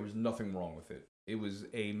 There was nothing wrong with it. It was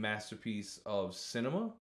a masterpiece of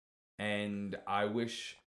cinema, and I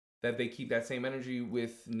wish that they keep that same energy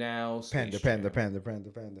with now. Panda, Space panda, Jam.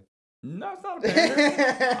 panda. No, it's not a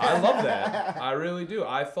pander. I love that. I really do.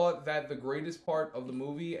 I thought that the greatest part of the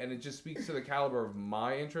movie, and it just speaks to the caliber of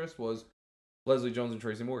my interest, was Leslie Jones and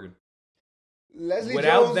Tracy Morgan. Leslie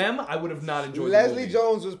Without Jones, them, I would have not enjoyed the Leslie movie.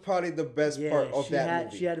 Jones was probably the best Yeah, part of she that had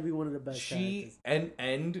movie. she had to be one of the best. She characters.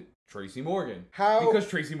 and Tracy Morgan. How- Because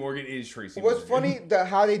Tracy Morgan is Tracy What's Morgan. funny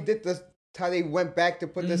how they did this, how they went back to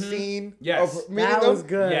put the scene Yes. of meeting That them, was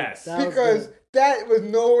good. Yes. That was because good. that was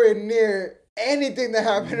nowhere near anything that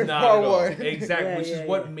happened in Not part at all. one. Exactly, Yeah, which yeah, is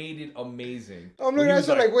what yeah. made it amazing. I'm When looking he at was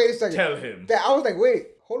that shit like, wait a second. Tell him. That I was like, wait,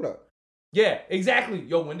 hold up. Yeah, exactly.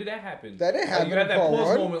 Yo, when did that happen? That didn't Like, happen you had in that part pause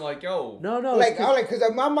one. moment, like, yo. No, Like, it's I was like, because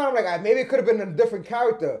in my mind, I'm like, maybe it could have been a different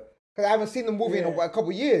character. Because I haven't seen the movie in Yeah. a couple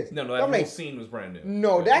years. No, So that I'm whole like, scene was brand new.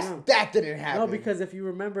 no, Yeah. that didn't happen. no, because if you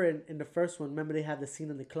remember in the first one, remember they had the scene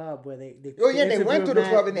in the club where they Oh, yeah, they went interview to the Matt-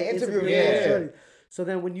 club and they interviewed interview him. Matt Yeah. Shorty. So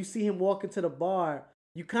then when you see him walk into the bar,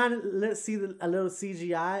 you kind of see a little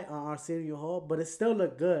CGI on Arsenio Hall, but it still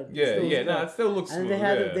looked good. It Yeah, still yeah, was no, good. it still looks And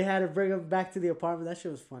smooth. they had to bring him back to the apartment. That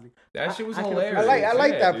shit was funny. That shit was I can hilarious. appreciate I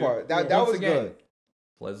like Yeah, that dude. part. That Yeah. was Once again, good.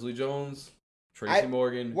 Leslie Jones, Tracy I-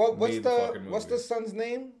 Morgan. What's made the fucking what's the movie. son's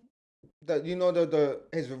name? You know the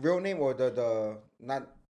his real name or the not?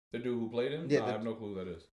 The dude who played him? Yeah, No, I the- have no clue who that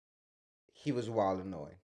is. He was wild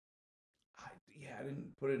annoying. I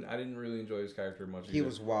didn't put in. I didn't really enjoy his character much. He either.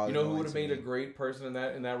 was wild. You know who annoying would have to made a me. great person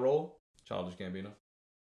in that role? Childish Gambino.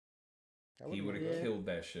 That He would have Yeah. killed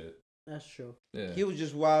that shit. That's true. Yeah. He was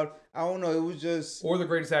just wild. I don't know. It was just Or the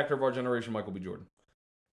greatest actor of our generation, Michael B. Jordan.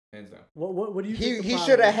 hands down. What do you think? He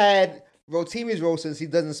should have had Rotimi's role since he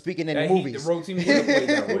doesn't speak in any movies. Rotimi would have played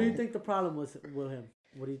that What do role. you think the problem was with him?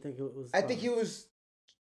 What do you think it was? I think he was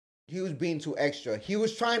being too extra. He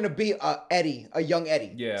was trying to be a young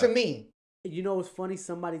Eddie. Yeah. To me. You know what's funny?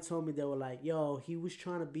 Somebody told me they were like, "Yo, he was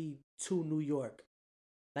trying to be too New York."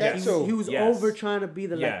 Like That's so. he was Yes. over trying to be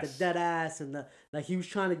the Yes. dead ass and he was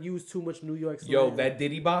trying to use too much New York. Yo, slang. that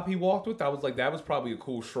Diddy Bop he walked with, that was probably a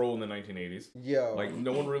cool stroll in the 1980s. Yo. Like,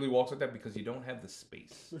 no one really walks like that because you don't have the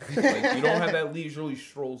space. Like, you don't have that leisurely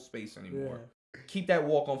stroll space anymore. Keep that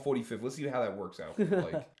walk on 45th. Let's see how that works out.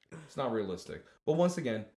 Like, it's not realistic. But once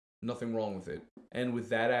again, nothing wrong with it. And with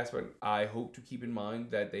that aspect, I hope to keep in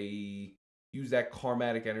mind that they use that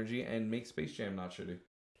karmatic energy and make Space Jam not shitty.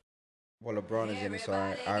 Well, LeBron is in it, so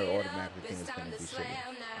I automatically think it's gonna be shitty.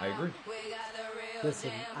 I agree.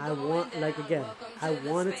 Listen, I want I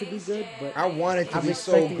want it to be good, but I want it to I'm be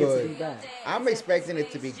so expecting it to be good. bad. I'm expecting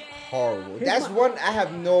it to be horrible. Here's That's my- one I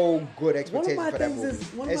have no good expectations my for that things movie,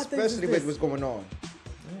 is- one of my things is especially with this. what's going on.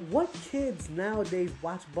 What kids nowadays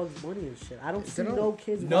watch Bugs Bunny and shit? I don't see Dunno. no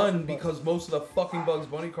kids. None, watching Bugs. because most of the fucking Bugs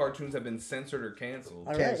Bunny cartoons have been censored or canceled.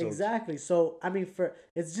 All right, canceled. exactly. So I mean,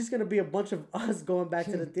 it's just gonna be a bunch of us going back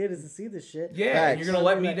to the theaters to see this shit. Yeah, and Facts. you're gonna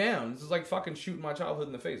let me Like- down. This is like fucking shooting my childhood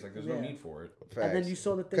in the face. Like, there's no Yeah. need for it. And then you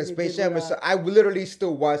saw the thing because they Space did Jam with, is. I literally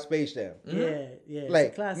still watch Space Jam. Yeah, yeah. it's a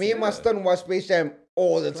Like classic. me and my son watch Space Jam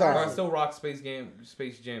all the Bro, I time. still rock Space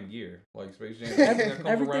Jam gear. Like, Space Jam.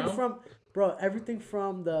 everything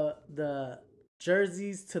from the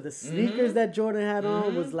jerseys to the sneakers that Jordan had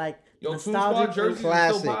on was like Yo, Toon Squad nostalgic. jerseys are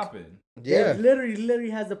Classic. still popping. Yeah, It literally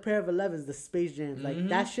has a pair of 11s, the Space Jams. Like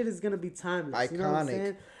that shit is gonna be timeless. You know what I'm Iconic.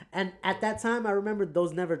 saying? And at that time, I remember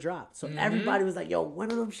those never dropped. So everybody was like, "Yo,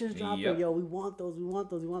 when are them shits dropping? Yep. Yo, we want those. We want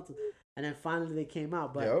those. We want those." And then finally they came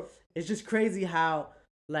out. But Yep. it's just crazy how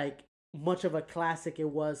like much of a classic it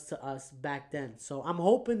was to us back then. So I'm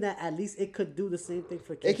hoping that at least it could do the same thing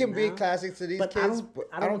for kids. it can be a now. classic to these But I kids, don't- but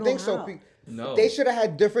I I don't don't know think so. how. No. They should have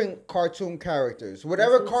had different cartoon characters.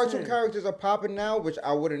 Whatever what I'm cartoon saying. characters are popping now, which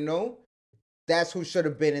I wouldn't know, that's who should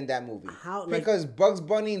have been in that movie. How, like- because Bugs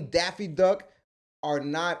Bunny and Daffy Duck are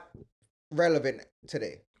not relevant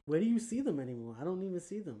today. Where do you see them anymore? I don't even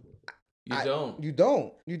see them. You don't. You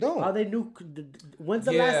don't. You don't. Are they new? When's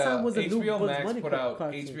the last time was a new HBO Bugs Max Bunny put out.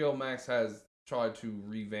 cartoon? HBO Max has tried to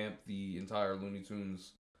revamp the entire Looney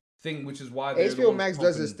Tunes thing, which is why they're the HBO ones Max does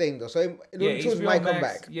pumping- this thing though, so Yeah, Looney Tunes HBO might come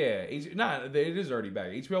Max, back. Yeah, it is already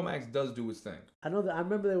back. HBO Max does do its thing. I know that. I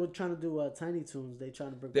remember they were trying to do Tiny Toons. They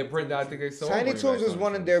trying to bring. They back print. Tiny I think they still Tiny bring back Toons is Tiny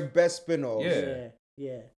one of Toons. their best spin-offs. Yeah. Toons.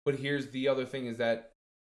 Yeah. But here's the other thing: is that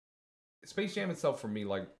Space Jam itself for me,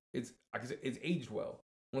 like it's like I said, it's aged well.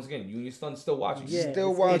 Once again, you and your son still watching. Yeah,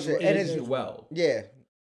 Still it's watch aged- it, and aged it's well. Yeah,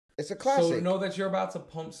 it's a classic. So know that you're about to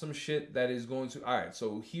pump some shit that is going to. All right,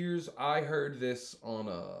 so I heard this on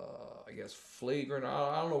I guess Flagrant.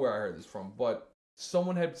 I don't know where I heard this from, but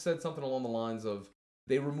someone had said something along the lines of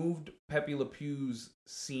they removed Pepe Le Pew's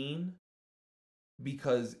scene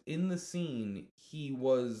because in the scene he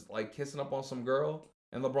was like kissing up on some girl,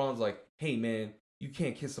 and LeBron's like, "Hey man, you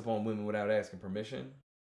can't kiss up on women without asking permission."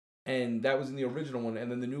 And that was in the original one,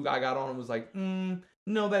 and then the new guy got on and was like,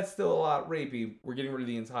 "No, that's still a lot rapey. We're getting rid of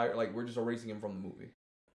the entire we're just erasing him from the movie."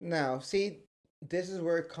 Now, see, this is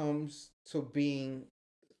where it comes to being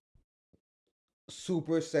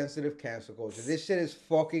super sensitive cancel culture. This shit is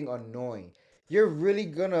fucking annoying. You're really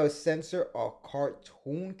gonna censor a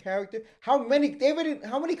cartoon character? How many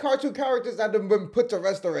cartoon characters have been put to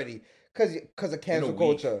rest already? Cause of cancel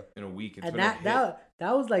culture. In a week, it's And been a hit.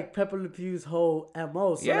 that was like Pepe Le Pew's whole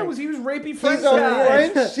MO. So Yeah, like, he was rapey She's French a guy.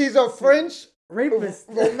 French. She's a French rapist.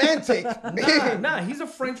 romantic. Nah, he's a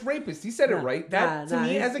French rapist. He said it right. That nah, to me,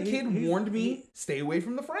 he's- as a kid, he's- warned me, he- stay away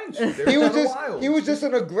from the French. he They're was kinda just wild. he was just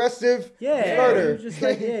an aggressive Yeah, flirter. he was just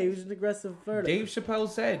like he was an aggressive flirter. Dave Chappelle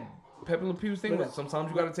said Pepe Le Pew's thing was sometimes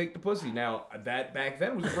you got to take the pussy. Now that back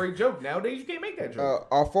then was a great joke. Nowadays you can't make that joke.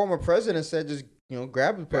 Our former president said just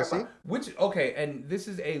grab the pussy. Which okay, and this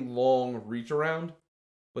is a long reach around,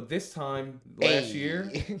 but this time last Hey.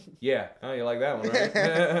 year, yeah, oh, you like that one,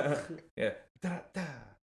 right? Yeah, da, da.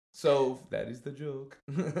 So that is the joke.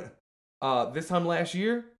 This time last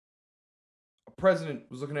year, a president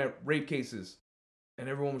was looking at rape cases, and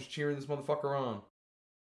everyone was cheering this motherfucker on.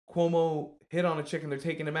 Cuomo hit on a chick and they're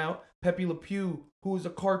taking him out. Pepe Le Pew, who is a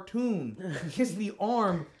cartoon, kissed the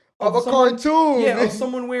arm Of a someone- cartoon. Yeah, of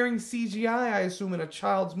someone wearing CGI, I assume, in a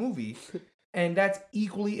child's movie. And that's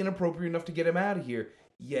equally inappropriate enough to get him out of here.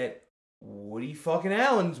 Yet, Woody fucking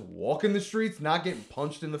Allen's walking the streets, not getting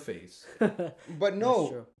punched in the face. But That's no,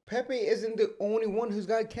 true. Pepe isn't the only one who's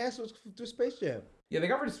got canceled through Space Jam. Yeah, they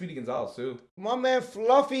got rid of Speedy Gonzalez too. My man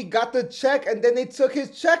Fluffy got the check, and then they took his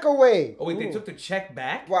check away. Oh wait, they took the check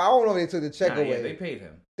back? Well, I don't know if they took the check Nah, away. yeah, they paid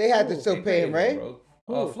him. They had to They still pay paid him, right? bro.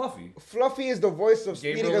 Fluffy. Fluffy is the voice of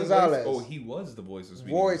Speedy Gabriel Gonzalez. Oh, he was the voice of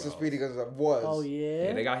Speedy Voice of Gonzalez. Speedy Gonzalez was. Oh yeah.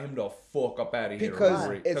 Yeah, they got him the fuck up out of here. Because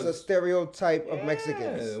right? it's a stereotype of Yeah.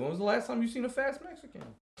 Mexicans. When was the last time you seen a fast Mexican?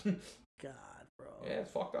 God, bro. Yeah,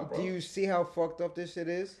 it's fucked up, bro. Do you see how fucked up this shit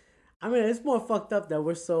is? I mean, it's more fucked up that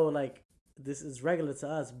we're so like this is regular to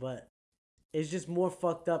us, but it's just more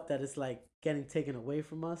fucked up that it's like getting taken away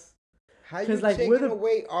from us. How you 'Cause, like, taking we're the-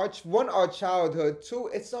 away our childhood? Two,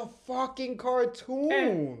 it's a fucking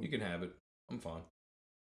cartoon. You can have it. I'm fine.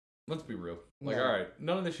 Let's be real. Like, No. all right,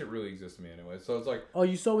 none of this shit really exists to me anyway. So it's like, Oh,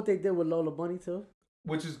 you saw what they did with Lola Bunny too?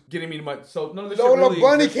 which is getting me to my. So none of this Lola shit really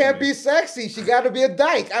Bunny exists to can't me. be sexy. She got to be a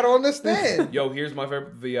dyke. I don't understand. Yo, here's my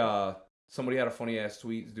favorite. Somebody had a funny ass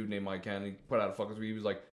tweet. This dude named Mike Kennedy put out a fucking tweet. He was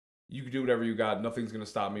like, "You can do whatever you got. Nothing's gonna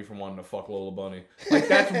stop me from wanting to fuck Lola Bunny." Like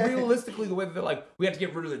that's realistically the way that they're like, we have to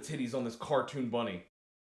get rid of the titties on this cartoon bunny.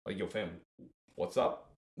 Like, yo, fam, what's up?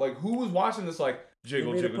 Like, who was watching this like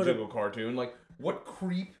jiggle, made her jiggle, put a- jiggle cartoon? Like, what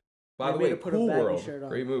creep? By They the made way, her put a Cool baggy World, shirt on.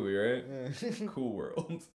 great movie, right? Yeah. Cool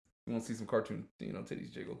World. You want to see some cartoon,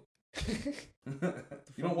 titties jiggle?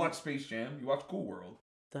 You don't watch Space Jam. You watch Cool World.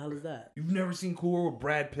 The hell is that? You've never seen Cool World with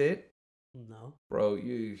Brad Pitt? No. Bro,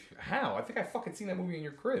 how? I think I fucking seen that movie in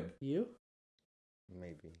your crib. You?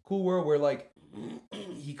 Maybe. Cool World, where like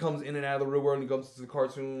he comes in and out of the real world and he goes to the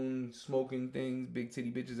cartoon, smoking things, big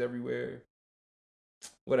titty bitches everywhere.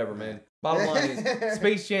 Whatever, man. Bottom line is,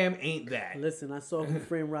 Space Jam ain't that. Listen, I saw Who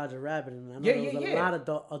Framed Roger Rabbit, and I know Yeah, there was yeah, a yeah. lot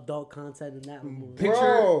of adult content in that movie. Picture-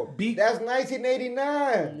 Bro, beat- that's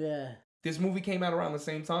 1989. Yeah. This movie came out around the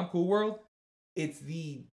same time, Cool World. It's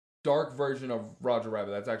the dark version of Roger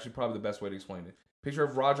Rabbit. That's actually probably the best way to explain it. Picture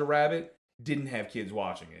of Roger Rabbit, didn't have kids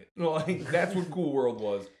watching it. Like, that's what Cool World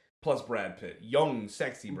was, plus Brad Pitt. Young,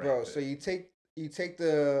 sexy Brad Bro, Pitt. so you take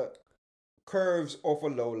the curves off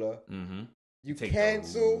of Lola. Mm-hmm. You Take the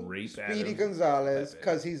cancel rape out Speedy of Gonzalez Pepe.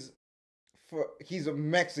 because he's a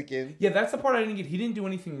Mexican. Yeah, that's the part I didn't get. He didn't do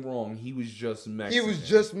anything wrong. He was just Mexican. He was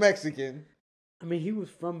just Mexican. I mean, he was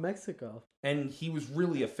from Mexico. And he was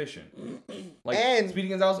really efficient. Like, And- Speedy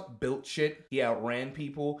Gonzalez built shit. He outran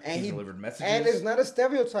people. And he delivered messages. And it's not a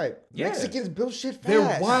stereotype. Yeah. Mexicans build shit fast.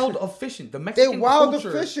 They're wild efficient. The Mexican They're wild culture.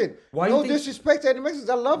 efficient. Why do No you think- disrespect to any Mexicans.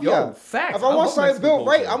 I love Yo, y'all. facts. If I I want love something Mexican built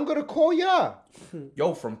right, culture. I'm gonna call y'all.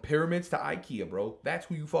 Yo, from pyramids to IKEA, bro. That's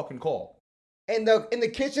who you fucking call. And in the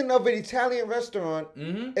kitchen of an Italian restaurant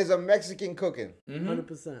Mm-hmm. is a Mexican cooking.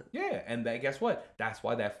 100%. Yeah, and that, guess what? That's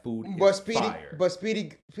why that food But is fire.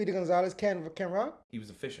 Speedy Gonzalez can rock. He was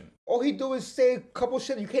efficient. All he do is say a couple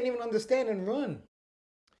shit you can't even understand and run.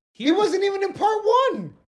 He Here's- wasn't even in part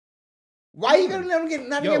one. Why you gonna let him get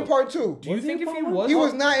not Yo, in part two? Do you Was he think in if he part one? was... He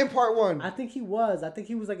was not in part one. I think he was. I think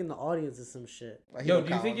he was like in the audience or some shit. Like, Yo, don't do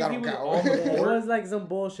you count. think That if he don't was count. on the Yeah, it court... was like some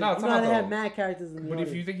bullshit. No, it's you know how not they have though. mad characters in the But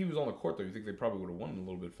audience. if you think he was on the court, though, you think they probably would have won a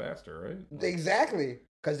little bit faster, right? Exactly,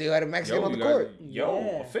 because they had a Mexican on you the got- court. Yo, Yeah.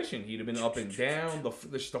 efficient. He'd have been up and down. The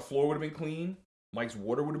floor would have been clean. Mike's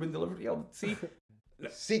water would have been delivered. Yo, see?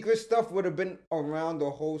 Secret stuff would have been around the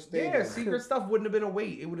whole stadium. Yeah, secret stuff wouldn't have been a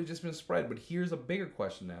wait. It would have just been spread. But here's a bigger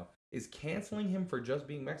question now. Is canceling him for just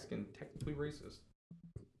being Mexican technically racist?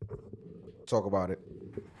 Talk about it.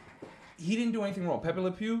 He didn't do anything wrong. Pepe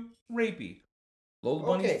Le Pew, rapey. Lola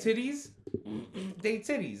Bunny's Okay. titties, they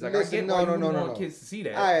titties. Like, Listen, I get no, why no, you no, wouldn't no, want no. kids to see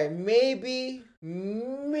that. All right, maybe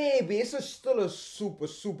it's still a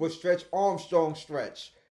super stretch, Armstrong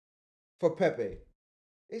stretch for Pepe.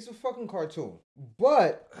 It's a fucking cartoon,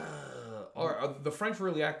 but The French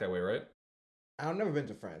really act that way, right? I've never been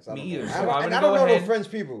to France. I Me don't know. either, I so don't, I'm and gonna I don't go know no ahead- French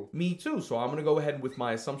people. Me too. So I'm gonna go ahead with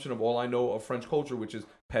my assumption of all I know of French culture, which is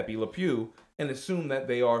Pepe Le Pew, and assume that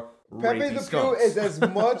they are Pepe rapey Le Pew skunks. is as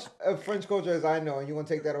much of French culture as I know, and you gonna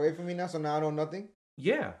take that away from me now? So now I know nothing.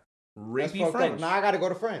 Yeah, That's rapey fucked up. French. Now I gotta go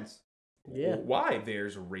to France. Yeah. Why?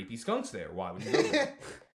 There's rapey skunks there. Why would you go there?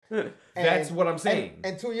 And- That's what I'm saying.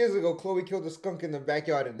 And 2 years ago, Chloe killed a skunk in the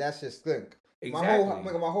backyard, and that shit stunk.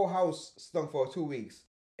 Exactly. My whole house stunk for 2 weeks.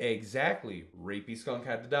 Exactly. Rapey skunk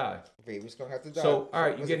had to die. Baby skunk had to die. So, all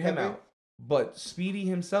right, you Was get it him Pepe? out. But Speedy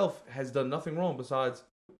himself has done nothing wrong besides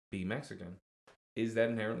be Mexican. Is that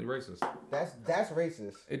inherently racist? That's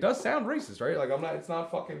racist. It does sound racist, right? Like, it's not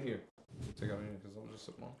fucking here. Take out here because I'm just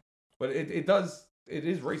sitting on. But it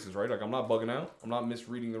is racist, right? Like, I'm not bugging out. I'm not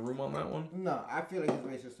misreading the room on that one. No, I feel like he's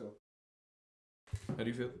racist too. How do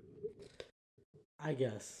you feel? I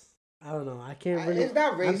guess. I don't know. I can't really. It's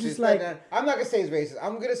not racist. I'm just like, I'm not gonna say it's racist.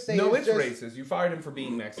 I'm gonna say No, it's it's just, racist. You fired him for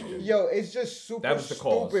being Mexican. Yo, it's just super That was the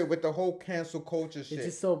cause. stupid with the whole cancel culture shit. it's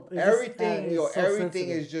just so it's Everything, just, yo, it's so everything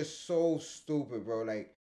sensitive. is just so stupid, bro.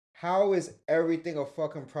 Like, how is everything a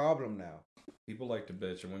fucking problem now? People like to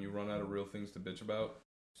bitch, and when you run out of real things to bitch about,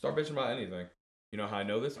 start bitching about anything. You know how I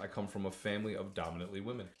know this? I come from a family of dominantly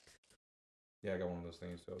women. Yeah, I got one of those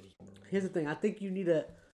things. So I was just wondering. Here's the thing. I think you need to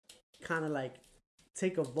kind of like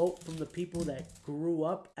take a vote from the people that grew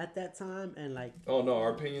up at that time and like. Oh no,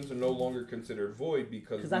 our opinions are no longer considered void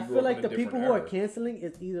because Because I feel like the people who are canceling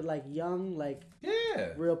is either like young, like yeah,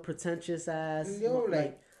 real pretentious ass. Yo,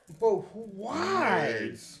 like, bro, why?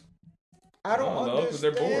 nerds. I don't I don't know, 'cause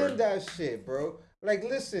they're bored. understand that shit, bro. Like,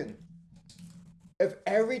 listen, if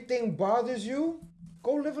everything bothers you,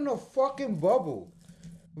 go live in a fucking bubble.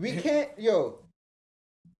 We can't,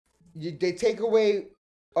 they take away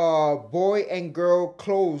boy and girl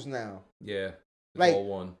clothes now. Yeah, it's Like, all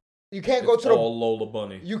one. You can't It's go to all Lola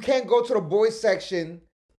Bunny. you can't go to the boys section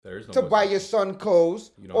There's no to boy buy section. your son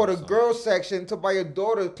clothes You don't or have the a son. girls section to buy your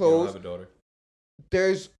daughter You don't clothes. have a daughter.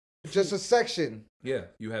 There's just a section. Yeah,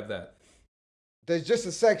 you have that. There's just a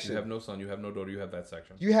You section. have no son. You have no daughter. You have that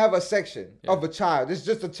section. You have a section Yeah. of a child. It's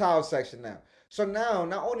just a child section now. So now,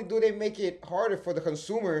 not only do they make it harder for the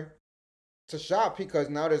consumer to shop because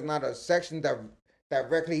now there's not a section that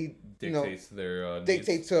directly Dictates their needs.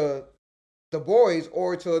 dictate to the boys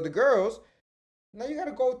or to the girls. Now you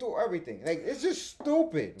gotta go through everything. Like, it's just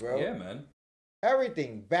stupid, bro. Yeah, man.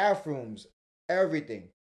 Everything, bathrooms, everything.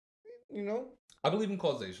 You know. I believe in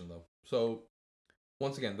causation, though. So,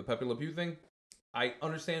 once again, the Pepe Le Pew thing, I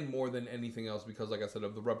understand more than anything else because, like I said,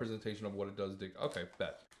 of the representation of what it does. Okay,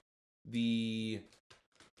 bet. The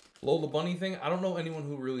Lola Bunny thing, I don't know anyone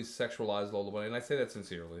who really sexualized Lola Bunny, and I say that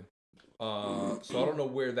sincerely. So I don't know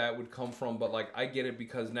where that would come from, but like I get it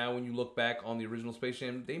because now when you look back on the original Space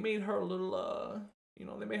Jam, they made her a little,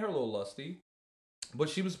 they made her a little lusty, but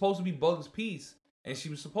she was supposed to be Bugs' piece, and she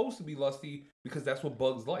was supposed to be lusty because that's what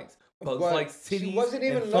Bugs likes. Bugs But likes titties. she wasn't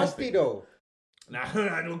even and lusty thumping. though. Nah,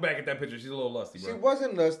 I look back at that picture. She's a little lusty, bro. She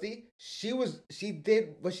wasn't lusty. She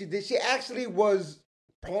did what she did. She actually was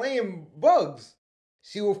playing Bugs.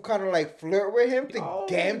 She would kind of like flirt with him to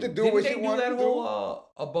get him to do what she wanted to Didn't they do. do that whole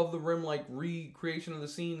above the rim like recreation of the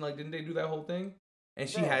scene? Like, didn't they do that whole thing? And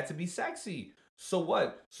she Bro. had to be sexy. So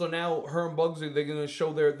what? So now her and Bugs are they gonna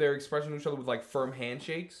show their expression to each other with like firm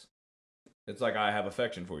handshakes? It's like I have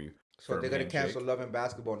affection for you. So Firm they're gonna handshake. cancel Love and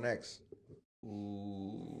Basketball next.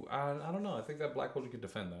 Ooh, I don't know. I think that Black culture could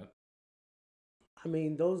defend that. I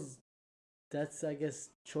mean, that's I guess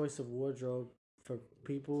choice of wardrobe for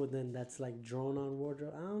people, and then that's like drawn on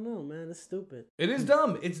wardrobe. I don't know, man. It's stupid. It is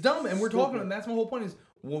dumb. It's dumb, and we're talking. Stupid. And that's my whole point. Is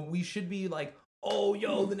when we should be like, oh,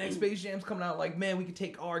 yo, the next Space Jam's coming out. Like, man, we could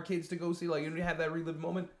take our kids to go see. Like, you have that relived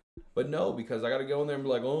moment. But no, because I gotta go in there and be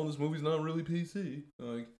like, oh, this movie's not really PC.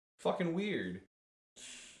 Like, fucking weird.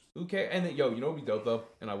 Who cares? And then, yo, you know what'd be dope though?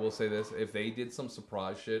 And I will say this: if they did some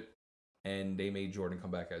surprise shit and they made Jordan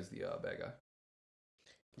come back as the bad guy,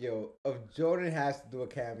 Yo, if Jordan has to do a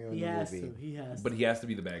cameo in He the has movie. to. He has. but to. he has to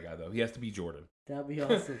be the bad guy though. He has to be Jordan. That'd be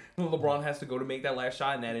awesome. LeBron has to go to make that last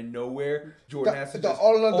shot, and then in nowhere, Jordan has to The- just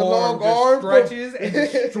all of the long just arm, stretches and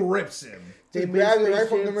just strips him. They Just made grabs it Space right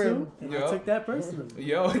from Jam the rim. 2, and Yeah. I took that personally.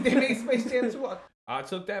 Yo, they made Space Jam 2. I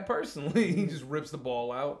took that personally. He just rips the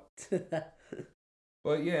ball out.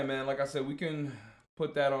 But yeah, man, like I said, we can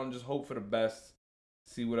put that on, just hope for the best,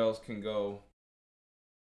 see what else can go.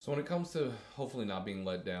 So when it comes to hopefully not being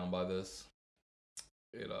let down by this,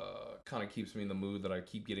 it kind of keeps me in the mood that I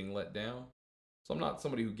keep getting let down. So I'm not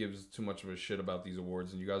somebody who gives too much of a shit about these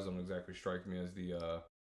awards, and you guys don't exactly strike me as the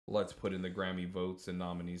let's put in the Grammy votes and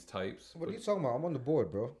nominees types. What are But- you talking about? I'm on the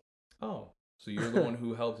board, bro. Oh, so you're the one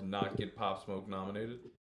who helped not get Pop Smoke nominated?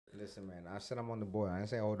 Listen, man. I said I'm on the board. I didn't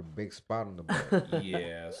say I hold a big spot on the board.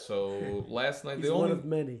 Yeah, so last night, He's one of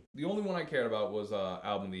many. the only one I cared about was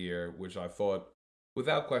Album of the Year, which I thought,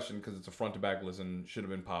 without question, because it's a front to back listen, should have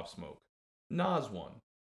been Pop Smoke. Nas won,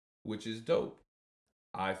 which is dope.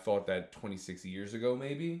 I thought that 26 years ago,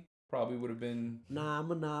 maybe, probably would have been. Nah,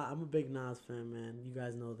 I'm a big Nas fan, man. You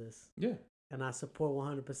guys know this, Yeah. and I support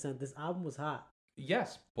 100%. This album was hot.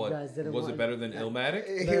 Yes, but guys didn't was it want- better than Illmatic?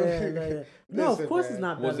 Yeah. No, of Listen, course man. it's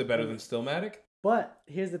not. Was it better than Stillmatic? But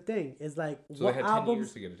here's the thing: is like So what they had 10 years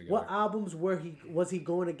albums? to get it together. What albums was he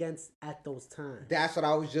going against at those times? That's what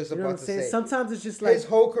I was just You know what about I'm to saying? say. Sometimes it's just like, His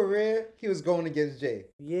whole career, he was going against Jay.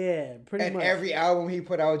 yeah, pretty And much. every album he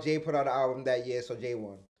put out, Jay put out an album that year, so Jay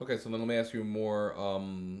won. Okay, so then let me ask you a more,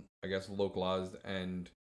 I guess, localized and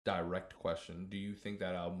direct question. Do you think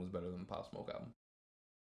that album was better than the Pop Smoke album?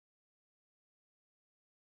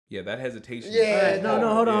 Yeah, that hesitation. Yeah, is Alright, no,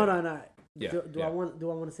 hard, hold on, yeah. hold on. All right. Yeah, Do yeah. I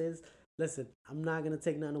want to say this? Listen, I'm not gonna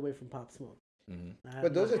take nothing away from Pop Smoke. Mhm.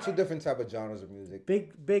 But those are two different type of genres of music.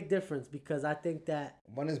 big difference because I think that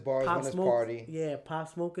One is bars, Pop one is Smoke, party. yeah, Pop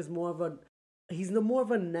Smoke is more of a more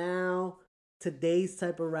of a now today's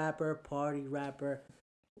type of rapper, party rapper.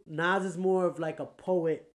 Nas is more of like a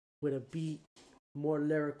poet with a beat, more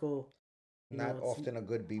lyrical. you Not know, it's- often a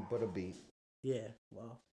good beat, but a beat. Yeah,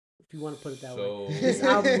 well, if you want to put it that So way. This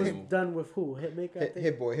album was done with who? Hitmaker, I think?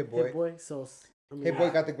 Hit boy. Hit Boy. So I mean, Hit Boy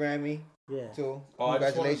got the Grammy yeah. too. Oh, I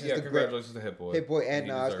just wanted- Congratulations yeah, to congratulations to Hit Boy. Hit Boy and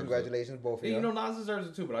He Nas. deserves it. Congratulations both of Yeah, you. you know Nas deserves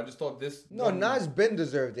it too, but I just thought this. No, one- Nas been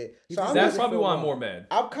deserved it. So I'm That's just, probably why I'm more mad.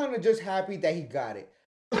 I'm kind of just happy that he got it.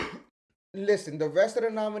 Listen, the rest of the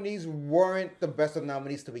nominees weren't the best of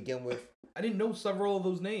nominees to begin with. I didn't know several of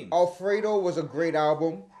those names. Alfredo was a great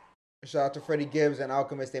album. Shout out to Freddie Gibbs and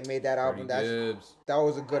Alchemist. They made that album. Freddie Gibbs. That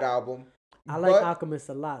was a good album. I like But Alchemist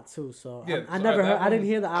a lot too. So Yeah, I so never that heard. I didn't one-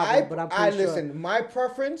 hear the album, but I'm pretty sure. listen. My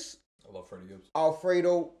preference, I love Freddie Gibbs.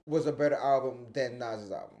 Alfredo was a better album than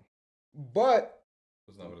Nas's album. But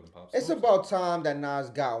Was not better than Pop it's Smoke. about time that Nas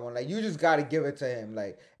got one. Like you just got to give it to him.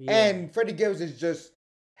 Like Yeah. and Freddie Gibbs is just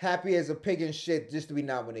happy as a pig and shit just to be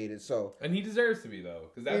nominated. So And he deserves to be though,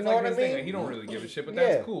 because that's You know like what his I thing. mean? Like, he don't really give a shit, but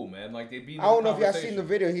Yeah. that's cool, man. Like they beat. I don't know if y'all seen the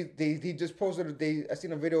video. He just posted. I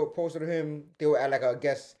seen a video posted of him. They were at like I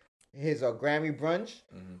guess his Grammy brunch,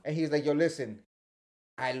 Mhm. and he's like, "Yo, listen,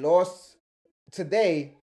 I lost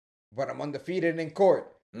today, but I'm undefeated in court."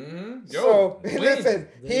 Mm-hmm. So listen,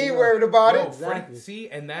 he ain't worried about Yo, it. Exactly. See,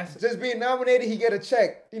 and that's Just being nominated, he get a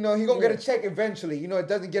check. You know, he gonna get Yeah. a check eventually. You know, it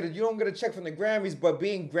doesn't get you don't get a check from the Grammys, but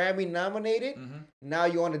being Grammy nominated, Mhm. now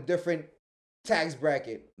you're on a different tax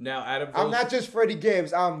bracket. now out of those I'm not just Freddie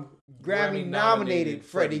Gibbs. I'm Grammy nominated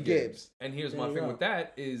Freddie Gibbs. And here's There my you thing go. with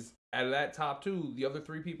that is out of that top two, the other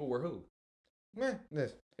three people were who? Man,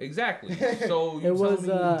 listen. Exactly. So you It was,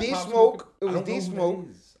 D Pop Smoke. It I was don't know D who Smoke.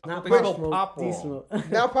 that is. I Not thought they Pop spelled Smoke. pop D wrong. Smoke.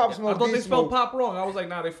 Now Pop I Smoke. thought D they spelled Smoke. pop wrong. I was like,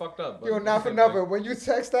 nah, they fucked up. Yo, not for nothing. When you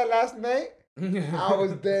text that last night, I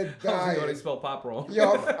was dead I was like, yo, they dying. spelled pop wrong.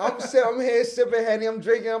 Yo, I'm here sipping Henny. I'm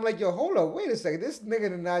drinking. I'm like, yo, hold up, wait a second. This nigga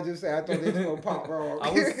did not just say I thought they smelled pop wrong. I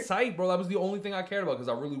was tight, bro. That was the only thing I cared about because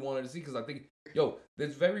I really wanted to see. Because I think, yo,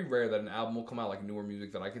 it's very rare that an album will come out like newer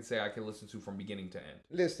music that I can say I can listen to from beginning to end.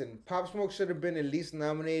 Listen, Pop Smoke should have been at least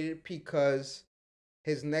nominated because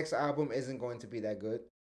his next album isn't going to be that good.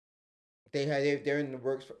 They're in the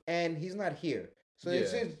works, and he's not here. So Yeah.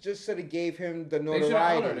 it just sort of gave him the They should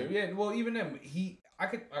have honored him. notoriety. Yeah, well, even then, I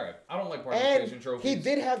don't like And participation trophies. he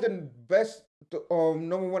did have the best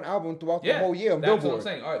number one album throughout the whole year on that's Billboard. what I'm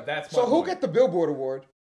saying. All right, that's my So who point. get the Billboard Award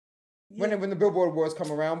Yeah. when the Billboard Awards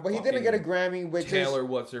come around? But he didn't get a Grammy, which Taylor, is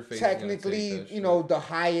what's her face? is gonna take technically, that you shit. know, the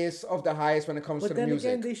highest of the highest when it comes But to the then music.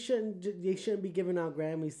 again, they shouldn't be giving out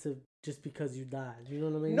Grammys to just because you died. You know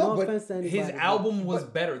what I mean? No, No, but offense to anybody. His but- album was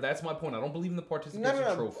better. That's my point. I don't believe in the participation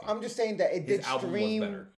no. trophy. I'm just saying that it His did album was stream.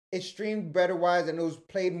 better. It streamed better wise, and it was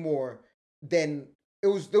played more than it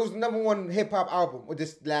was. There was the number one hip hop album with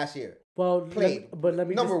this last year. Well, played, but let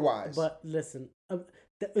me number-wise. But listen,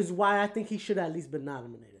 that is why I think he should at least been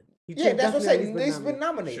nominated. He Yeah, should that's what I'm definitely saying. at He's least been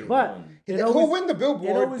nominated. Should've But won. it He'll always- win the it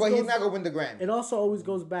Billboard, always but he's goes- not gonna win the Grammy. It also always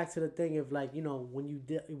goes back to the thing of like, you know, when you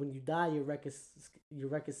die, your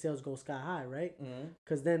record sales go sky high, right?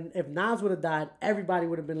 Because then if Nas would have died, everybody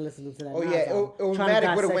would have been listening to that. Oh Nas yeah, album, trying to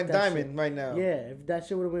Illmatic would have dissect went that diamond shit. right now. Yeah, if that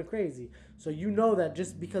shit would have went crazy. So you know that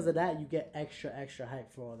just because of that, you get extra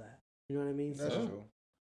hype for all that. You know what I mean? That's So, true.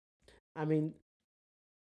 I mean,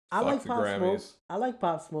 I Fuck like the Pop Smoke. Grammys. I like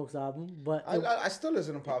Pop Smoke's album, but I still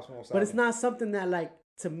listen to Pop Smoke's but it's album. not something that like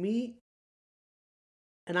to me.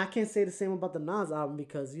 And I can't say the same about the Nas album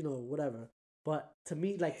because you know whatever. But to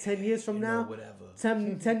me, like 10 years from now, whatever.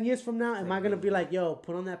 10 years from now, am I gonna be like, yo,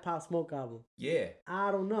 put on that Pop Smoke album? Yeah.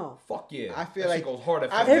 I don't know. Fuck yeah. I feel That like shit goes hard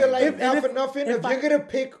at I fucking- feel like If- not if- for nothing. if If I- you're gonna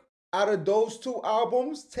pick out of those two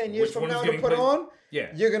albums 10 years Which from one is now to getting put played? on, Yeah.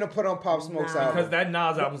 you're gonna put on Pop Smoke's Nah. album. Because that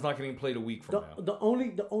Nas album's not getting played a week from now. The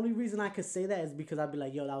only reason I could say that is because I'd be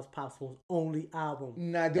like, yo, that was Pop Smoke's only album.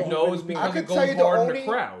 Nah, that he No, really it's made. because I it could goes tell you the hard in only the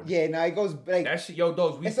crowd. Yeah, nah, it goes like That shit, yo,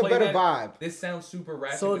 Dogs, we it's a play better that. vibe. This sounds super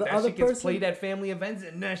ratchet, So but the that other shit gets person- played at family events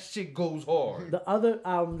and that shit goes hard. The other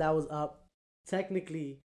album that was up,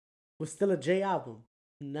 technically, was still a J album.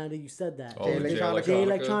 Now that you said that, Oh, Jay the Electronica. J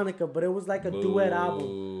Electronica, but it was like a duet album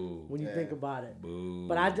Boo. when you Yeah. think about it. Boo.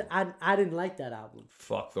 But I didn't like that album.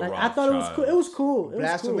 Fuck the Like Rock I thought it was cool. It was cool. It was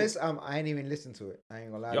Blasphemous. I ain't even listen to it. I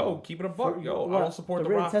ain't gonna lie. to Yo, you. keep it a buck. Yo, What, I don't support the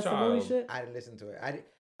written testimony Rothschild. shit. I didn't listen to it.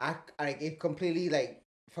 I it completely like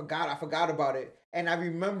forgot. I forgot about it, and I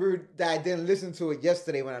remembered that I didn't listen to it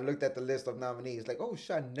yesterday when I looked at the list of nominees. Like, oh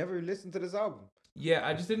shit, I never listened to this album. Yeah,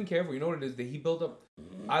 I just didn't care for. You know what it is that he built up.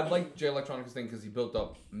 I like Jay Electronica's thing because he built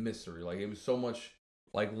up mystery. Like it was so much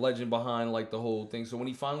like legend behind like the whole thing. So when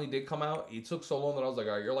he finally did come out, it took so long that I was like,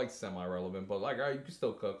 all right, you're like semi-relevant, but like, all right, you can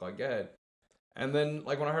still cook. Like, go ahead. And then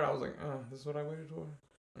like when I heard, I was like, oh, this is what I waited for.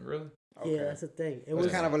 Like, really? Okay. Yeah, that's the thing. It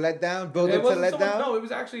was kind of a letdown. Build It up to wasn't so much- letdown. No, it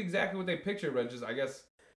was actually exactly what they pictured, but just I guess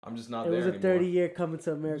I'm just not It there was a anymore. 30-year coming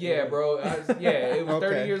to America. Yeah, bro. It was 30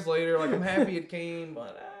 Okay. years later. Like I'm happy it came,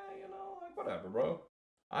 but you know, like whatever, bro.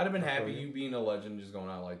 I'd have been happy you. you being a legend just going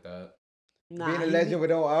out like that. Nah, Being a he- legend with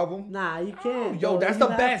no album. Nah, you can't. Yo, bro. that's He the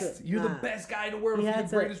had best. to- You're the nah. best guy in the world. He You're had the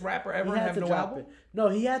to- greatest rapper ever He and had have to no drop album. it. No,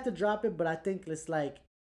 he had to drop it, but I think it's like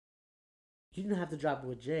you didn't have to drop it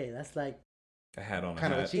with Jay. That's like A hat on a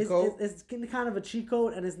Kind of a hat. cheat code. it's kind of a cheat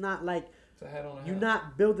code, and it's not like It's a hat on a hat. you're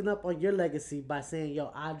not building up on your legacy by saying,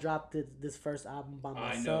 "Yo, I dropped this first album by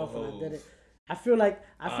I myself know and I did Hov. it." I feel like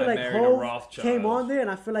I married a Hov Rothschild. came on there, and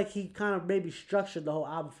I feel like he kind of maybe structured the whole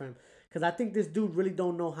album for him because I think this dude really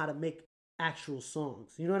don't know how to make actual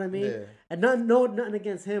songs. You know what I mean? Yeah. And nothing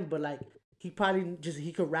against him, but like he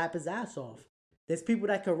could rap his ass off. There's people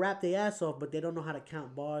that could rap their ass off, but they don't know how to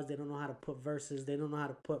count bars. They don't know how to put verses. They don't know how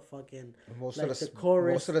to put fucking Most like of the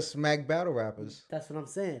chorus. Most of the smack battle rappers. That's what I'm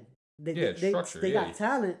saying. They, Yeah, they, structure, they yeah. got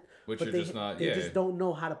talent, Which but you're they just not. they Yeah. just don't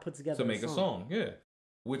know how to put together to make a song. Yeah.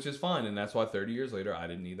 Which is fine, and that's why 30 years later I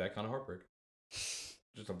didn't need that kind of heartbreak.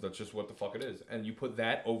 That's just what the fuck it is. And you put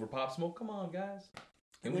that over Pop Smoke. Come on, guys.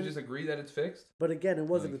 Can we just agree that it's fixed? But again, it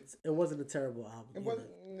wasn't a terrible album. It either.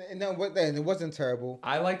 wasn't. No, what then? It wasn't terrible.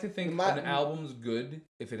 I like to think My- an album's good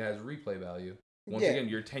if it has replay value. Once Yeah. again,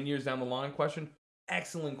 you're 10 years down the line question.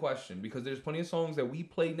 Excellent question, because there's plenty of songs that we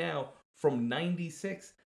play now from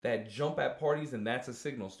 96 that jump at parties, and that's a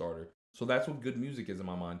signal starter. So that's what good music is in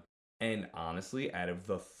my mind. And honestly, out of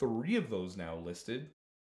the 3 of those now listed,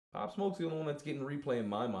 Pop Smoke's the only one that's getting replay in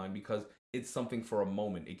my mind because it's something for a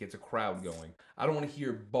moment. It gets a crowd going. I don't want to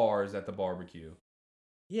hear bars at the barbecue.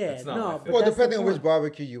 Yeah, That's not my no, thing. but Well, that's the depending on which point.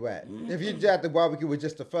 barbecue you at. If you're at the barbecue with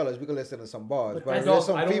just the fellas, we can listen to some bars. But But, that's if there's No,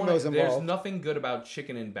 some I don't females want. There's involved. nothing good about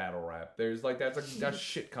chicken and battle rap. There's like that's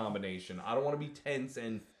shit combination. I don't want to be tense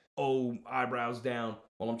and eyebrows down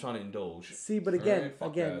while I'm trying to indulge. See, but again, Alright,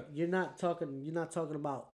 fuck that. you're not talking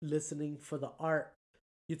about listening for the art.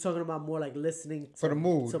 You're talking about more like listening For the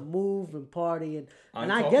mood. to move and party, and I'm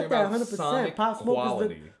I talking get that about 100%. sonic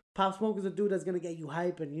quality. Pop Smoke is a dude that's gonna get you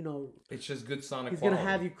hype, and you know It's just good sonic he's quality. gonna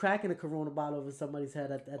have you cracking a Corona bottle over somebody's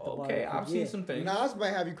head at the bar. Okay, I've seen some things. Nas might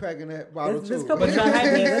have you cracking that bottle There's too. couple But tracks you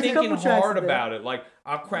had me There's a thinking couple tracks hard there. about it. Like,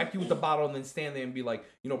 I'll crack you with the bottle and then stand there and be like,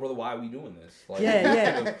 you know, brother, why are we doing this? Like,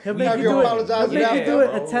 Yeah. He'll we make have you you do it. apologize He'll make you after, do it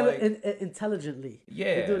bro, like- intelligently.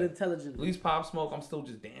 Yeah. He'll do it At intelligently. least Pop Smoke, I'm still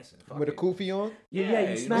just dancing. Fuck With a it. kufi on? Yeah, you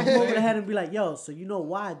you smack know him what I'm over the saying? head and be like, yo, so you know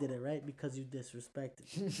why I did it, right? Because you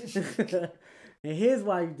disrespected. And here's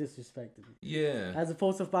why you disrespected me. Yeah. As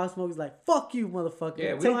opposed to Pop Smoke is like, fuck you, motherfucker.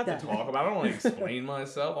 Yeah, we Take don't have that. to talk about it. I don't want to explain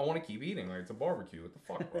myself. I want to keep eating. Like, it's a barbecue. What the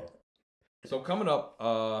fuck, bro? So coming up,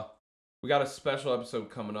 we got a special episode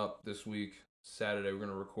coming up this week. Saturday, we're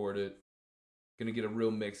gonna record it. Gonna get a real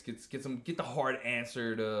mix. Get the hard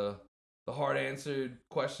answered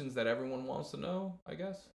questions that everyone wants to know. I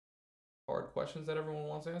guess hard questions that everyone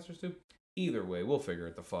wants answers to. Either way, we'll figure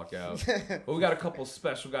it the fuck out. But we got a couple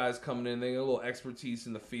special guys coming in. They got a little expertise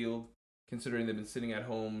in the field, considering they've been sitting at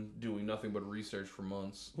home doing nothing but research for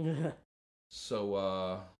months.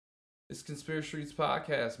 So, it's Conspiracy Streets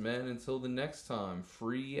Podcast, man. Until the next time,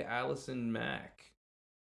 free Allison Mack.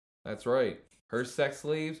 That's right. Her sex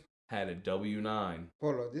slaves had a W-9.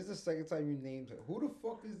 Hold on, this is the second time you named her. Who the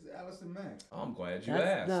fuck is Allison Mack? Oh, I'm glad you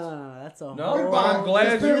That's, asked. no, that's a No, whole- I'm glad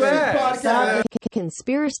you Conspiracy asked. Podcast.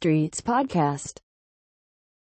 Conspiracy Streets Podcast.